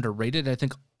Cleveland is underrated.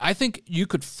 I think you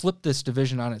could flip this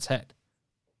division on its head.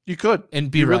 You could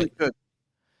and be you right. Really could.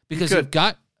 Because you've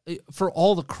got, for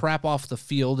all the crap off the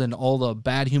field and all the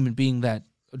bad human being that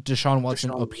Deshaun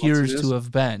Watson Deshaun appears Watson to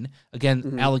have been. Again,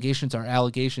 Mhm. allegations are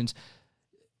allegations.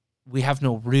 We have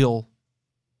no real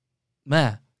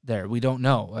there. We don't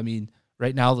know. I mean,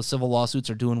 right now the civil lawsuits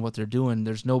are doing what they're doing.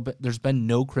 There's been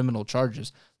no criminal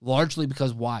charges, largely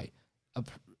because why?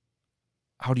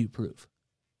 How do you prove?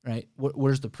 Right?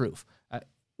 Where's the proof?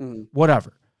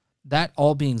 Whatever. That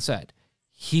all being said,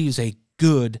 he's a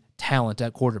good talent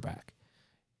at quarterback.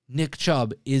 Nick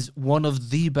Chubb is one of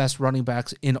the best running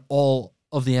backs in all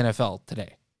of the NFL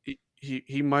today.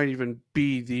 He might even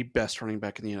be the best running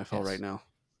back in the NFL right now.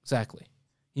 Exactly.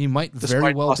 He might Despite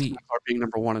very well Austin be. Eckler being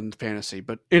number one in fantasy.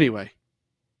 But anyway.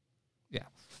 Yeah.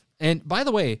 And by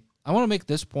the way, I want to make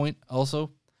this point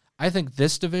also. I think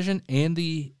this division and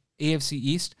the AFC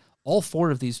East, all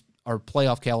four of these are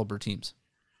playoff caliber teams.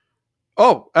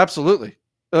 Oh, absolutely.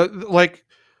 Like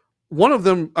one of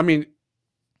them, I mean,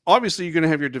 obviously you're going to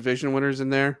have your division winners in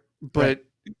there, but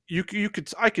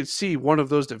I could see one of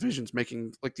those divisions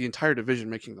making, like the entire division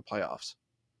making the playoffs.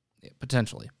 Yeah,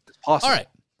 potentially. It's possible. All right.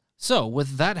 So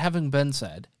with that having been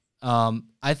said,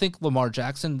 I think Lamar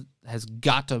Jackson has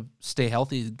got to stay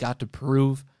healthy. He's got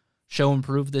to show and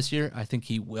prove this year. I think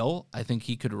he will. I think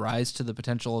he could rise to the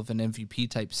potential of an MVP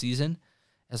type season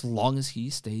as long as he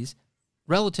stays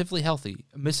relatively healthy.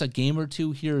 Miss a game or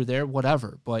two here or there,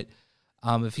 whatever. But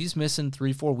if he's missing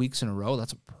 3-4 weeks in a row,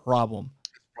 that's a problem.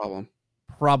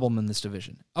 Problem in this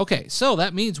division. Okay, so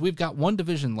that means we've got one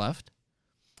division left,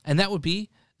 and that would be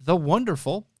the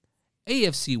wonderful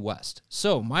AFC West.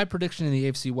 So my prediction in the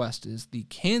AFC West is the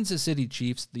Kansas City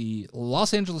Chiefs, the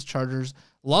Los Angeles Chargers,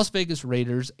 Las Vegas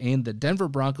Raiders, and the Denver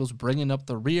Broncos bringing up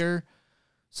the rear.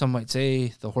 Some might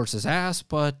say the horse's ass,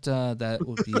 but that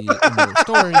would be another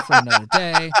story for another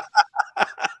day.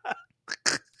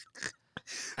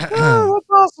 Oh, that's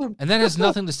awesome. And that has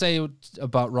nothing to say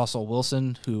about Russell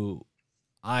Wilson, who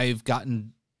I've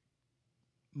gotten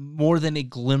more than a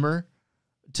glimmer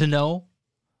to know.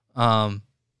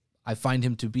 I find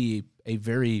him to be a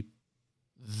very,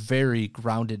 very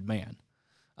grounded man.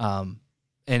 And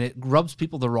it rubs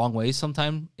people the wrong way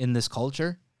sometime in this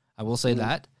culture. I will say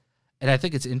that. And I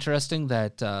think it's interesting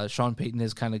that Sean Payton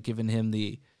has kind of given him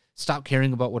the stop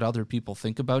caring about what other people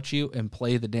think about you and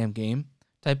play the damn game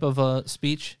type of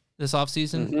speech this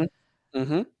offseason.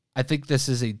 I think this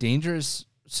is a dangerous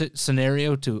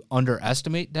scenario to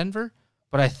underestimate Denver.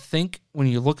 But I think when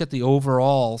you look at the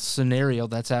overall scenario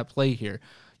that's at play here,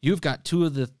 you've got two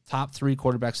of the top three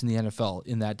quarterbacks in the NFL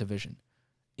in that division,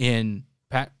 in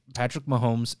Patrick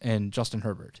Mahomes and Justin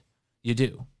Herbert. You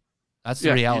do. That's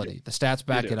the reality. The stats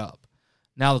back it up.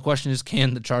 Now the question is,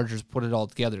 can the Chargers put it all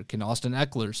together? Can Austin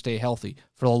Eckler stay healthy?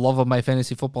 For the love of my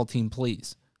fantasy football team,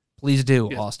 please. Please do,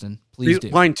 Austin. Please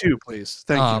do. Mine too, please.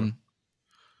 Thank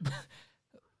you.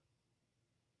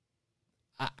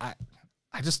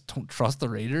 I just don't trust the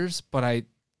Raiders, but I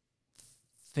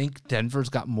think Denver's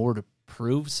got more to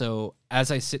prove. So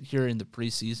as I sit here in the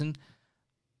preseason,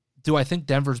 do I think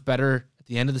Denver's better at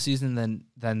the end of the season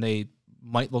than they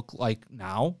might look like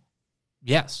now?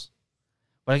 Yes.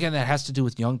 But again, that has to do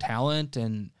with young talent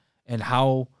and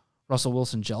how Russell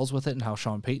Wilson gels with it and how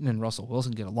Sean Payton and Russell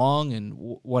Wilson get along and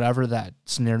whatever that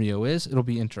scenario is. It'll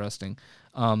be interesting.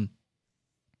 But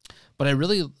I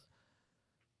really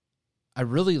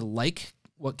like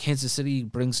what Kansas City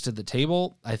brings to the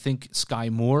table. I think Sky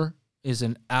Moore is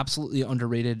an absolutely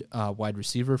underrated wide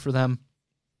receiver for them.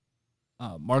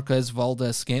 Marquez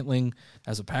Valdes-Scantling,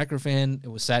 as a Packer fan, it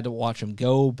was sad to watch him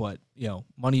go, but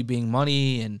money being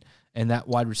money and that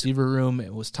wide receiver room,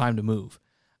 it was time to move.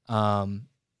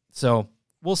 So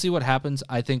we'll see what happens.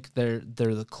 I think they're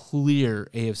the clear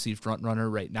AFC front runner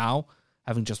right now,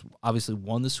 having just obviously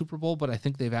won the Super Bowl, but I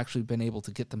think they've actually been able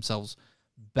to get themselves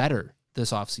better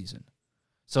this offseason.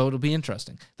 So it'll be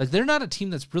interesting. Like, they're not a team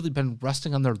that's really been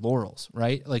resting on their laurels,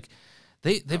 right? Like,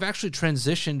 they've actually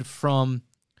transitioned from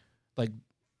like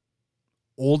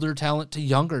older talent to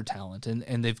younger talent,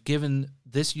 and they've given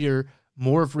this year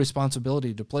more of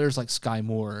responsibility to players like Sky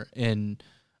Moore and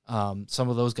some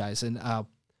of those guys. And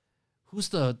who's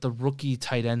the rookie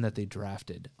tight end that they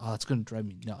drafted? Oh, it's going to drive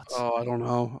me nuts. Oh,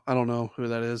 I don't know who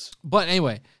that is. But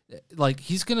anyway, like,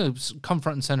 he's going to come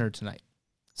front and center tonight.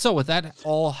 So with that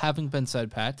all having been said,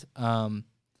 Pat, I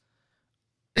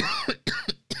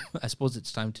suppose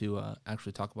it's time to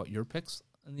actually talk about your picks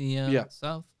in the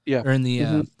South. Yeah. Or in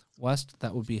the West.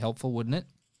 That would be helpful, wouldn't it?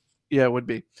 Yeah, it would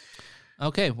be.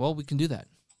 Okay, well, we can do that.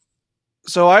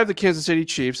 So I have the Kansas City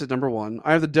Chiefs at number 1.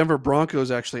 I have the Denver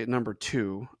Broncos actually at number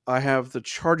 2. I have the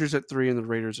Chargers at 3 and the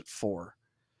Raiders at 4.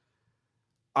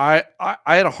 I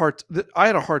had a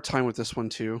hard time with this one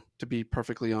too, to be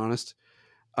perfectly honest.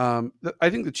 I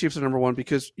think the Chiefs are number one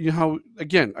because you know how,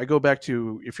 again, I go back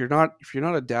to if you're not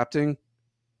adapting,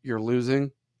 you're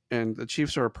losing, and the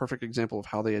Chiefs are a perfect example of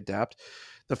how they adapt.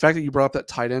 The fact that you brought up that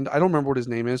tight end, I don't remember what his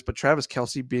name is, but Travis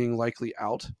Kelce being likely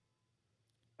out.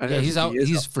 Yeah, he's out.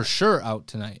 He's for sure out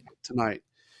tonight.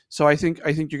 So I think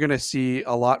you're going to see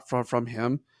a lot from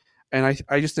him, and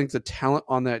I just think the talent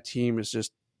on that team is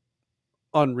just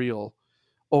unreal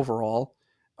overall.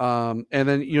 And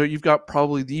then you've got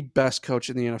probably the best coach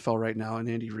in the NFL right now in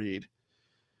Andy Reid.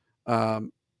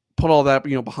 Put all that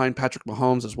behind Patrick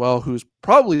Mahomes as well, who's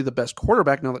probably the best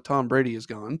quarterback now that Tom Brady is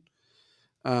gone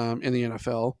in the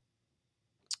NFL.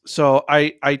 So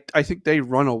I think they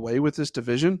run away with this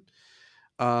division.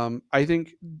 I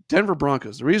think Denver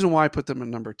Broncos, the reason why I put them at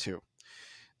number 2,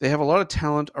 they have a lot of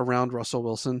talent around Russell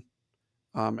Wilson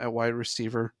at wide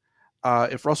receiver.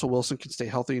 If Russell Wilson can stay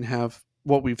healthy and have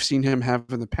what we've seen him have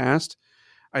in the past,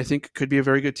 I think it could be a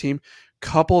very good team.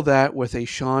 Couple that with a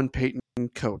Sean Payton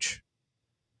coach.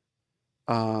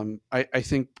 I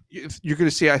think you're going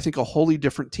to see, I think, a wholly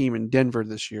different team in Denver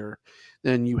this year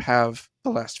than you have the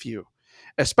last few,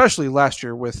 especially last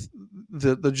year with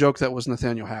the joke that was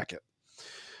Nathaniel Hackett.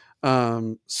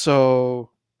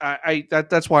 So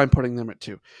that's why I'm putting them at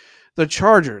 2. The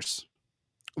Chargers,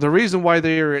 the reason why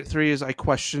they are at 3 is I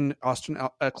question Austin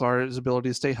Eckler's ability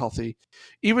to stay healthy.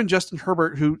 Even Justin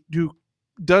Herbert, who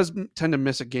does tend to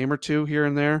miss a game or two here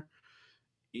and there,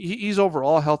 he's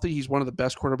overall healthy. He's one of the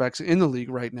best quarterbacks in the league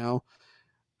right now.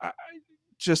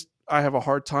 I have a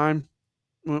hard time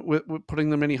with putting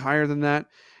them any higher than that.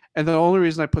 And the only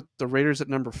reason I put the Raiders at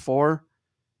number 4,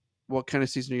 what kind of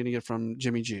season are you going to get from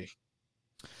Jimmy G?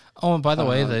 Oh, and by the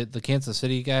way, the Kansas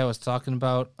City guy I was talking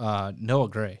about, Noah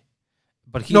Gray.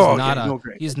 But he's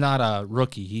not a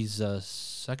rookie. He's a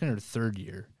second or third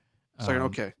year. Second,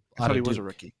 okay. I thought he was a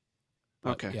rookie.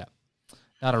 Okay. Yeah.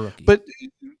 Not a rookie. But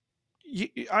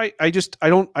I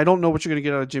don't know what you're going to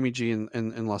get out of Jimmy G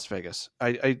in Las Vegas.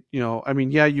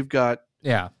 You've got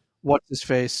what's his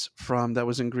face from that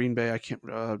was in Green Bay. I can't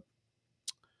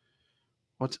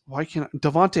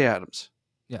Davante Adams.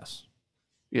 Yes.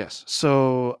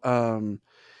 So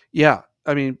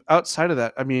outside of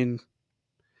that,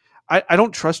 I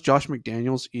don't trust Josh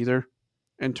McDaniels either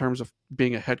in terms of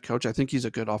being a head coach. I think he's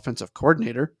a good offensive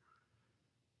coordinator,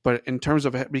 but in terms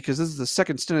of, because this is the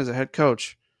second stint as a head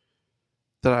coach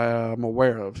that I'm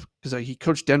aware of, because he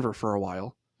coached Denver for a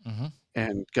while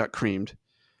and got creamed.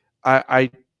 I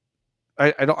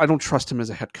don't trust him as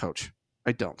a head coach.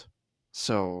 I don't.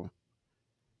 So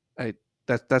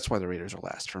that's why the Raiders are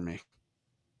last for me.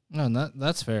 No,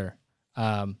 that's fair.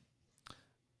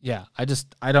 Yeah,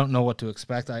 I don't know what to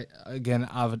expect. Out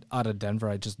of Denver,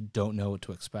 I just don't know what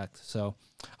to expect. So,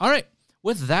 all right.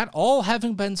 With that all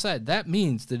having been said, that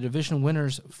means the division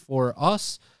winners for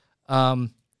us.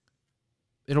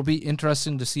 It'll be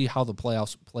interesting to see how the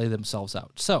playoffs play themselves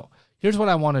out. So, here's what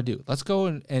I want to do. Let's go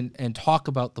and talk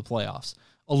about the playoffs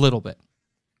a little bit.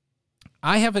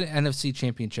 I have an NFC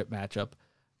Championship matchup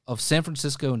of San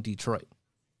Francisco and Detroit.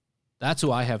 That's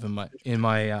who I have in my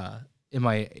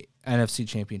NFC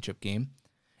Championship game.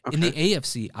 Okay. In the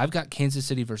AFC, I've got Kansas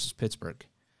City versus Pittsburgh.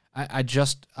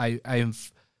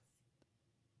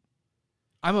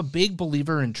 I'm a big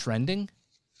believer in trending,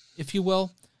 if you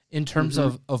will, in terms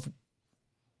of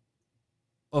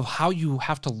how you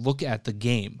have to look at the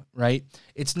game, right?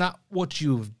 It's not what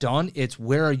you've done, it's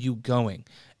where are you going.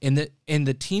 And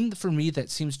the team for me that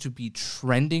seems to be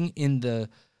trending in the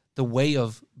way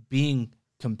of being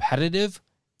competitive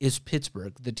is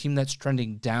Pittsburgh. The team that's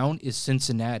trending down is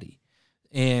Cincinnati,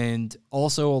 and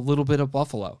also a little bit of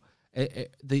Buffalo.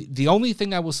 The only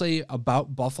thing I will say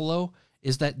about Buffalo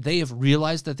is that they have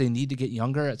realized that they need to get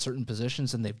younger at certain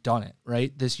positions, and they've done it,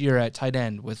 right? This year at tight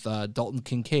end with Dalton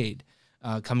Kincaid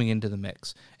coming into the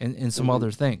mix and some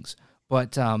other things.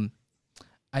 But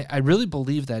I really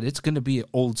believe that it's going to be an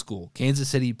old school Kansas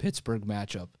City-Pittsburgh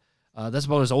matchup. That's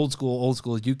about as old school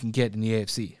as you can get in the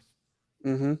AFC.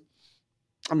 Mm-hmm.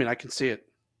 I can see it.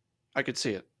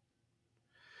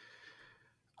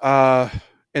 And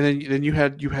then you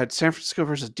had San Francisco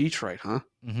versus Detroit, huh?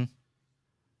 Mm-hmm.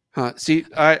 See,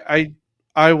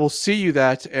 I will see you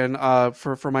that, and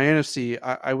for my NFC,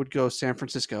 I would go San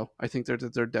Francisco. I think they're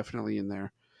definitely in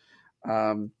there.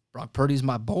 Brock Purdy's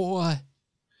my boy.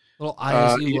 Little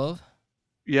ISU love.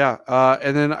 Yeah,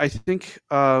 and then I think,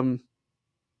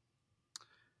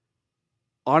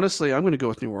 honestly, I'm going to go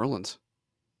with New Orleans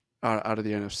out of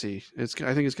the NFC.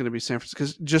 I think it's going to be San Francisco,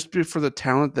 because just for the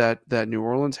talent that New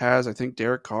Orleans has. I think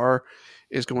Derek Carr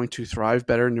is going to thrive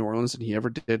better in New Orleans than he ever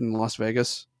did in Las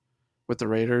Vegas with the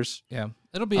Raiders. Yeah,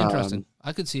 it'll be interesting.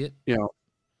 I could see it.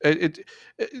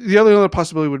 The other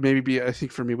possibility would maybe be, I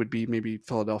think for me, would be maybe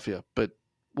Philadelphia, but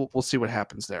we'll see what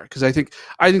happens there, because I think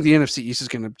the NFC East is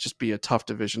going to just be a tough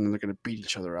division, and they're going to beat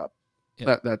each other up.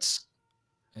 Yep. That's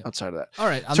outside of that. All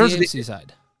right, on the AFC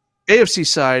side. AFC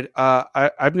side,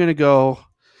 I'm going to go.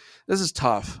 This is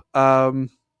tough. I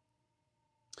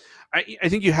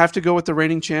think you have to go with the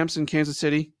reigning champs in Kansas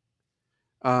City,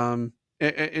 in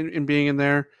being in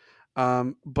there.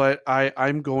 But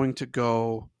I'm going to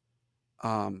go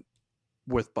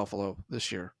with Buffalo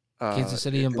this year. Kansas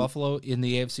City and Buffalo in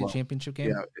the AFC Championship game?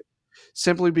 Yeah,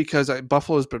 simply because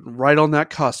Buffalo has been right on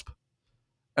that cusp,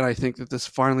 and I think that this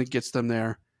finally gets them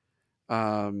there.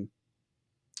 I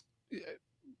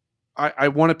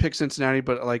want to pick Cincinnati,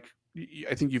 but I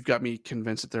think you've got me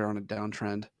convinced that they're on a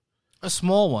downtrend. A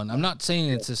small one. I'm not saying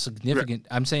it's a significant.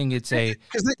 I'm saying it's a.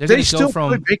 They're going to go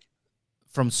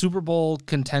from Super Bowl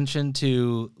contention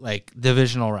to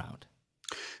divisional round,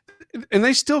 and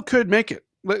they still could make it.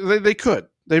 They could.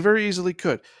 They very easily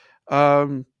could.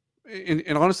 And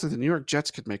honestly, the New York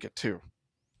Jets could make it too,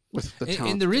 with the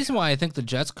talent. And the reason why I think the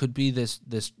Jets could be this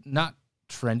not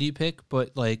trendy pick,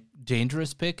 but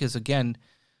dangerous pick is, again,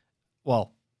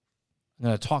 well, I'm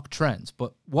going to talk trends,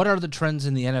 but what are the trends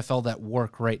in the NFL that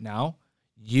work right now?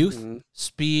 Youth,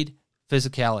 speed,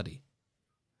 physicality.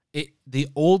 The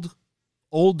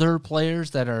older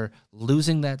players that are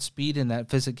losing that speed and that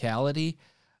physicality,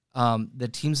 the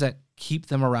teams that keep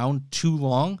them around too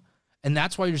long, and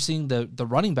that's why you're seeing the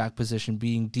running back position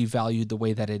being devalued the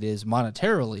way that it is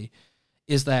monetarily,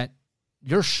 is that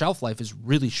your shelf life is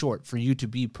really short for you to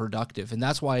be productive. And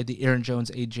that's why the Aaron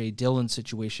Jones, A.J. Dillon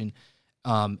situation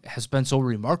has been so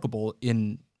remarkable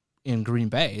in Green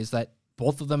Bay, is that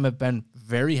both of them have been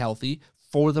very healthy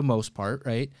for the most part,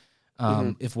 right?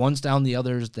 If one's down, the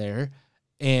other's there.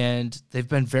 And they've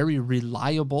been very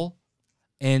reliable,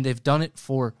 and they've done it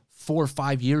for 4 or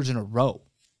 5 years in a row.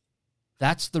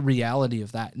 That's the reality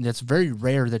of that. And it's very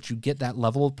rare that you get that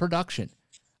level of production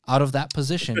out of that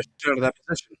position.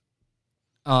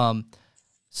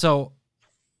 So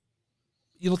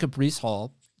you look at Breece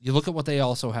Hall, you look at what they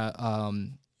also have.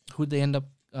 Who'd they end up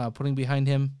putting behind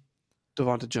him?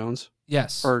 Devonta Jones.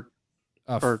 Yes. Or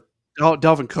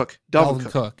Dalvin Cook. Dalvin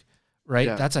Cook, right?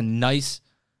 Yeah. That's a nice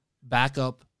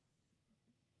backup,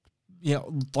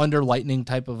 thunder lightning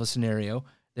type of a scenario.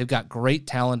 They've got great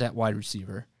talent at wide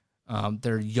receiver.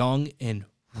 They're young and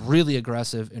really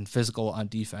aggressive and physical on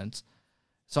defense.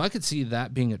 So I could see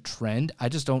that being a trend. I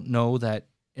just don't know that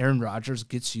Aaron Rodgers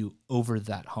gets you over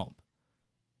that hump.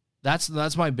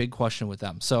 That's my big question with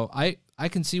them. So I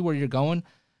can see where you're going.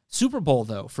 Super Bowl,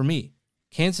 though, for me,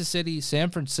 Kansas City, San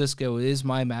Francisco is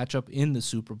my matchup in the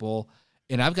Super Bowl,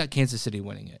 and I've got Kansas City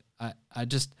winning it. I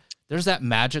just, there's that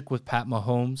magic with Pat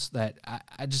Mahomes that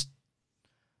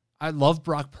I love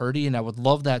Brock Purdy, and I would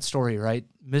love that story, right?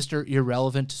 Mr.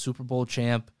 Irrelevant, Super Bowl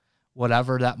champ,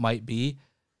 whatever that might be.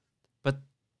 But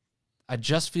I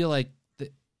just feel like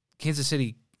Kansas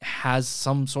City has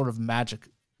some sort of magic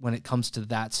when it comes to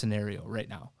that scenario right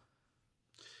now.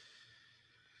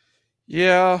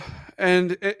 Yeah, and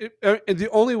the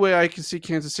only way I can see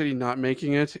Kansas City not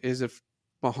making it is if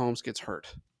Mahomes gets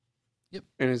hurt. Yep.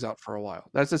 And is out for a while.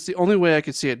 That's the only way I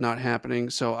could see it not happening.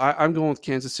 So I'm going with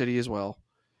Kansas City as well.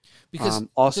 Because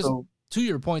also, to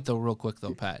your point, though, real quick,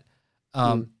 though, Pat,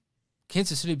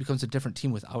 Kansas City becomes a different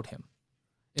team without him.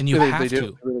 And you have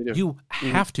to. Really do. You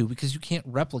have to, because you can't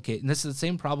replicate. And this is the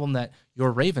same problem that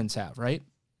your Ravens have, right?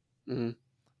 Mm-hmm.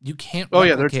 You can't replicate.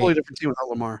 Yeah, they're a totally different team without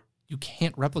Lamar. You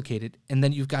can't replicate it. And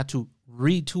then you've got to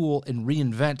retool and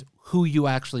reinvent who you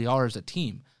actually are as a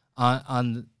team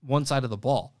on one side of the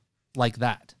ball like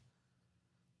that.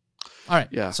 All right.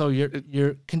 Yeah. So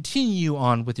you're continue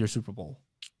on with your Super Bowl.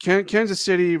 Kansas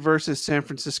City versus San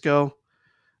Francisco.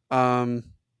 I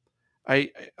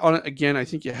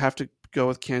think you have to go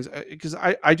with Kansas, because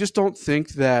I just don't think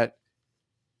that,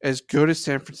 as good as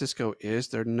San Francisco is,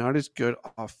 they're not as good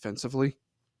offensively.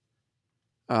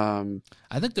 I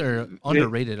think they're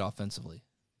underrated offensively.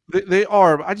 They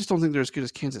are, but I just don't think they're as good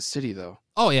as Kansas City, though.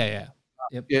 Oh yeah.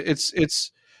 Yep.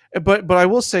 But I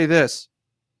will say this: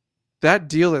 that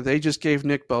deal that they just gave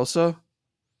Nick Bosa,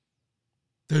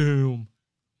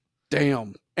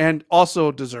 damn, and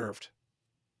also deserved.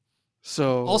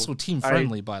 So also team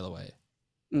friendly, by the way.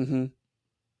 Mm-hmm.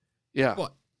 Yeah.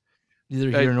 What?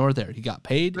 Neither here nor there. He got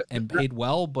paid and paid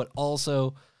well, but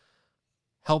also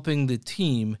helping the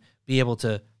team be able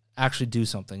to actually do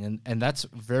something, and that's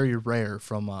very rare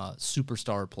from a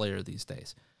superstar player these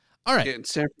days. All right. And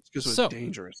San Francisco was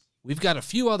dangerous. We've got a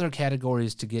few other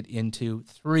categories to get into,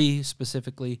 3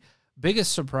 specifically.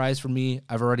 Biggest surprise for me,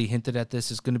 I've already hinted at this,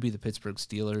 is going to be the Pittsburgh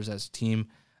Steelers as a team.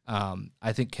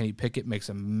 I think Kenny Pickett makes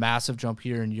a massive jump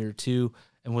here in year 2,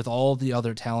 and with all the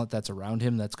other talent that's around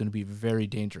him, that's going to be very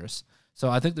dangerous. So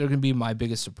I think they're going to be my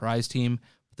biggest surprise team.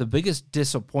 The biggest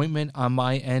disappointment on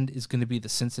my end is going to be the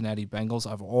Cincinnati Bengals.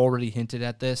 I've already hinted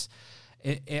at this,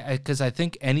 because I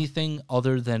think anything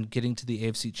other than getting to the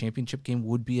AFC Championship game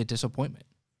would be a disappointment.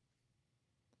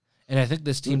 And I think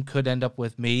this team could end up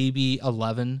with maybe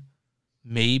 11,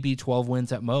 maybe 12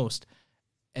 wins at most,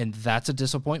 and that's a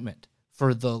disappointment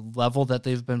for the level that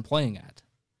they've been playing at.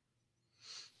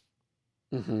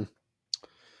 Mm-hmm.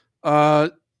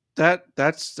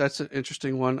 That's an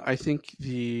interesting one. I think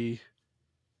the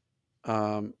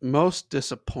most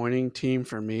disappointing team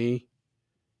for me,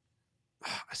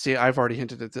 see, I've already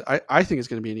hinted at this. I think it's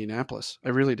going to be Indianapolis. I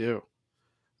really do.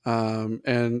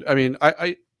 And I mean,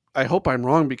 I hope I'm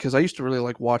wrong, because I used to really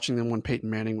like watching them when Peyton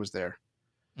Manning was there.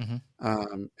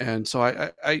 Mm-hmm. And so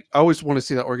I always want to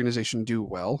see that organization do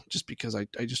well, just because I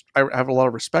have a lot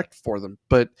of respect for them.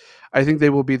 But I think they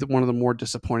will be one of the more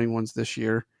disappointing ones this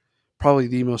year, probably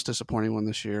the most disappointing one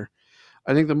this year.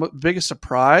 I think the biggest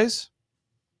surprise,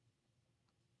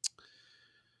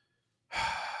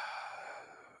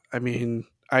 I mean,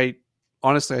 I think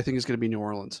it's going to be New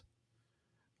Orleans.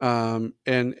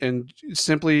 And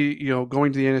simply,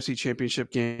 going to the NFC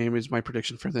Championship game is my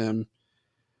prediction for them.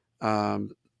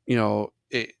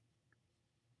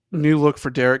 New look for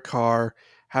Derek Carr,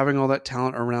 having all that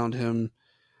talent around him.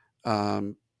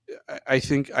 I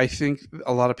think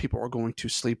a lot of people are going to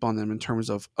sleep on them in terms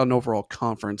of an overall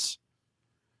conference.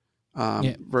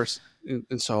 Versus,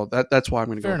 and so that's why I'm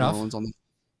going to go with New Orleans on them.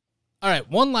 All right,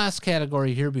 one last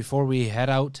category here before we head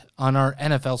out on our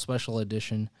NFL special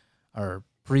edition, our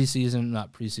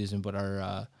not preseason, but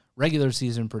our regular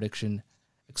season prediction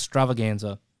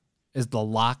extravaganza is the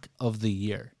lock of the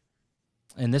year.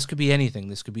 And this could be anything.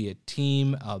 This could be a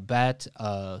team, a bet,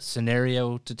 a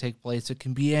scenario to take place. It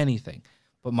can be anything.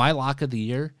 But my lock of the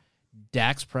year,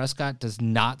 Dak Prescott does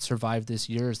not survive this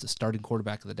year as the starting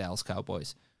quarterback of the Dallas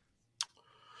Cowboys.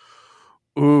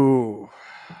 Ooh.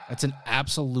 That's an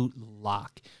absolute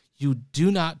lock. You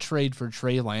do not trade for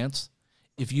Trey Lance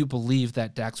if you believe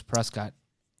that Dak Prescott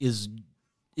is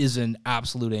an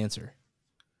absolute answer.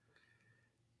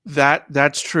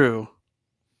 That's true.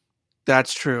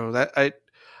 That's true. That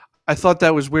I thought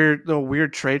that was weird, a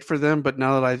weird trade for them, but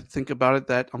now that I think about it,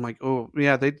 that I'm like, oh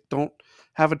yeah, they don't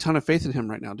have a ton of faith in him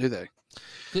right now, do they?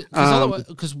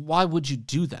 Because why would you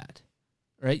do that,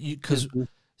 right?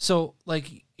 So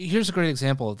like, here's a great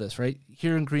example of this, right?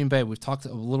 Here in Green Bay, we've talked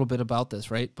a little bit about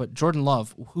this, right? But Jordan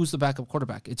Love, who's the backup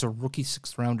quarterback? It's a rookie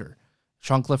 6th rounder,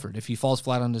 Sean Clifford. If he falls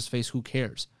flat on his face, who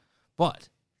cares? But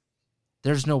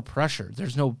there's no pressure.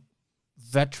 There's no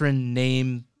veteran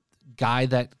name guy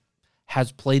that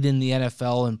has played in the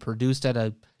NFL and produced at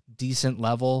a decent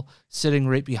level sitting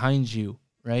right behind you,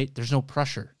 right? There's no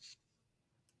pressure.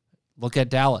 Look at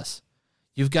Dallas.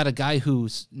 You've got a guy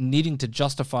who's needing to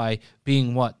justify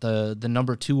being the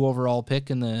number 2 overall pick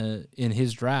in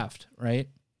his draft, right?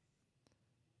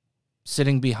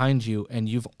 Sitting behind you, and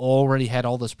you've already had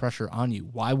all this pressure on you.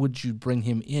 Why would you bring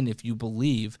him in if you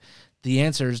believe the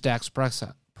answer is Dak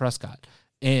Prescott?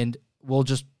 And we'll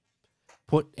just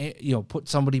put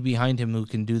somebody behind him who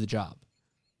can do the job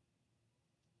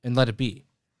and let it be.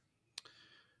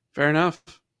 Fair enough.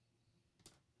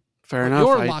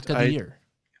 Your lock of the year.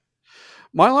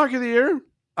 My lock of the year,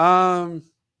 I'm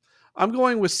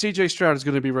going with C.J. Stroud is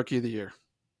going to be Rookie of the Year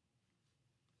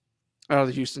out of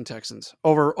the Houston Texans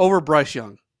over Bryce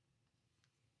Young.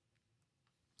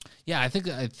 Yeah, I think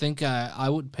I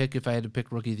would pick, if I had to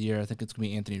pick Rookie of the Year, I think it's going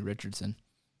to be Anthony Richardson.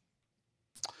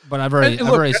 But I've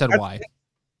already said why.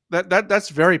 That's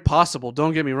very possible.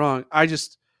 Don't get me wrong. I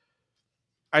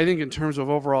think in terms of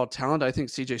overall talent, I think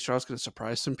C.J. Stroud's going to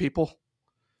surprise some people.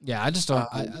 Yeah, I just don't.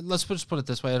 Let's just put it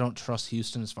this way: I don't trust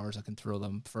Houston as far as I can throw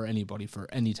them for anybody for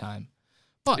any time.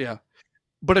 But yeah,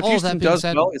 but if Houston does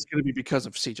well, it's going to be because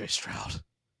of C.J. Stroud.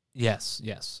 Yes.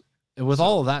 And with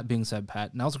all of that being said,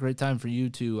 Pat, now's a great time for you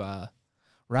to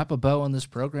wrap a bow on this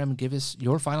program and give us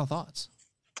your final thoughts.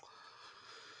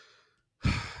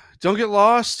 Don't get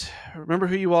lost. Remember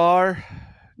who you are.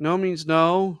 No means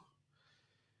no.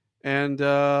 And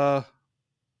I'm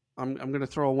going to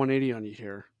throw a 180 on you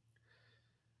here.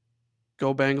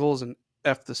 Go Bengals and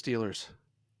F the Steelers.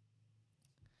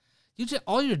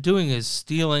 All you're doing is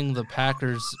stealing the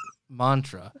Packers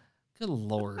mantra. Good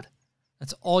Lord.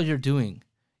 That's all you're doing.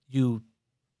 You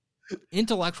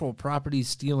intellectual property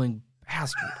stealing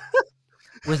bastard.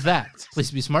 With that, please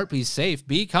be smart, be safe,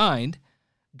 be kind.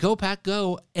 Go Pack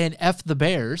Go and F the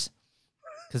Bears.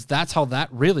 Because that's how that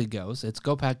really goes. It's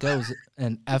Go Pack Goes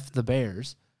and F the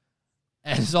Bears.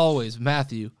 As always,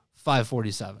 Matthew,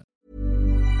 $547.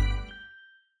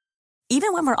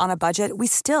 Even when we're on a budget, we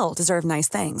still deserve nice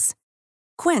things.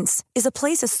 Quince is a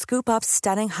place to scoop up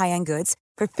stunning high-end goods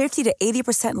for 50 to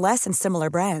 80% less than similar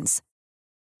brands.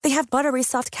 They have buttery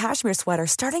soft cashmere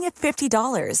sweaters starting at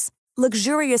 $50,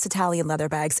 luxurious Italian leather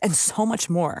bags, and so much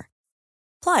more.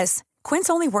 Plus, Quince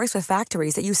only works with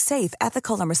factories that use safe,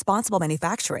 ethical, and responsible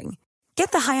manufacturing.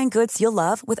 Get the high-end goods you'll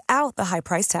love without the high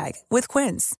price tag with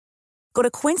Quince. Go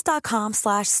to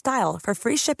quince.com/style for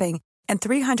free shipping and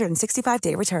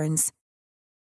 365-day returns.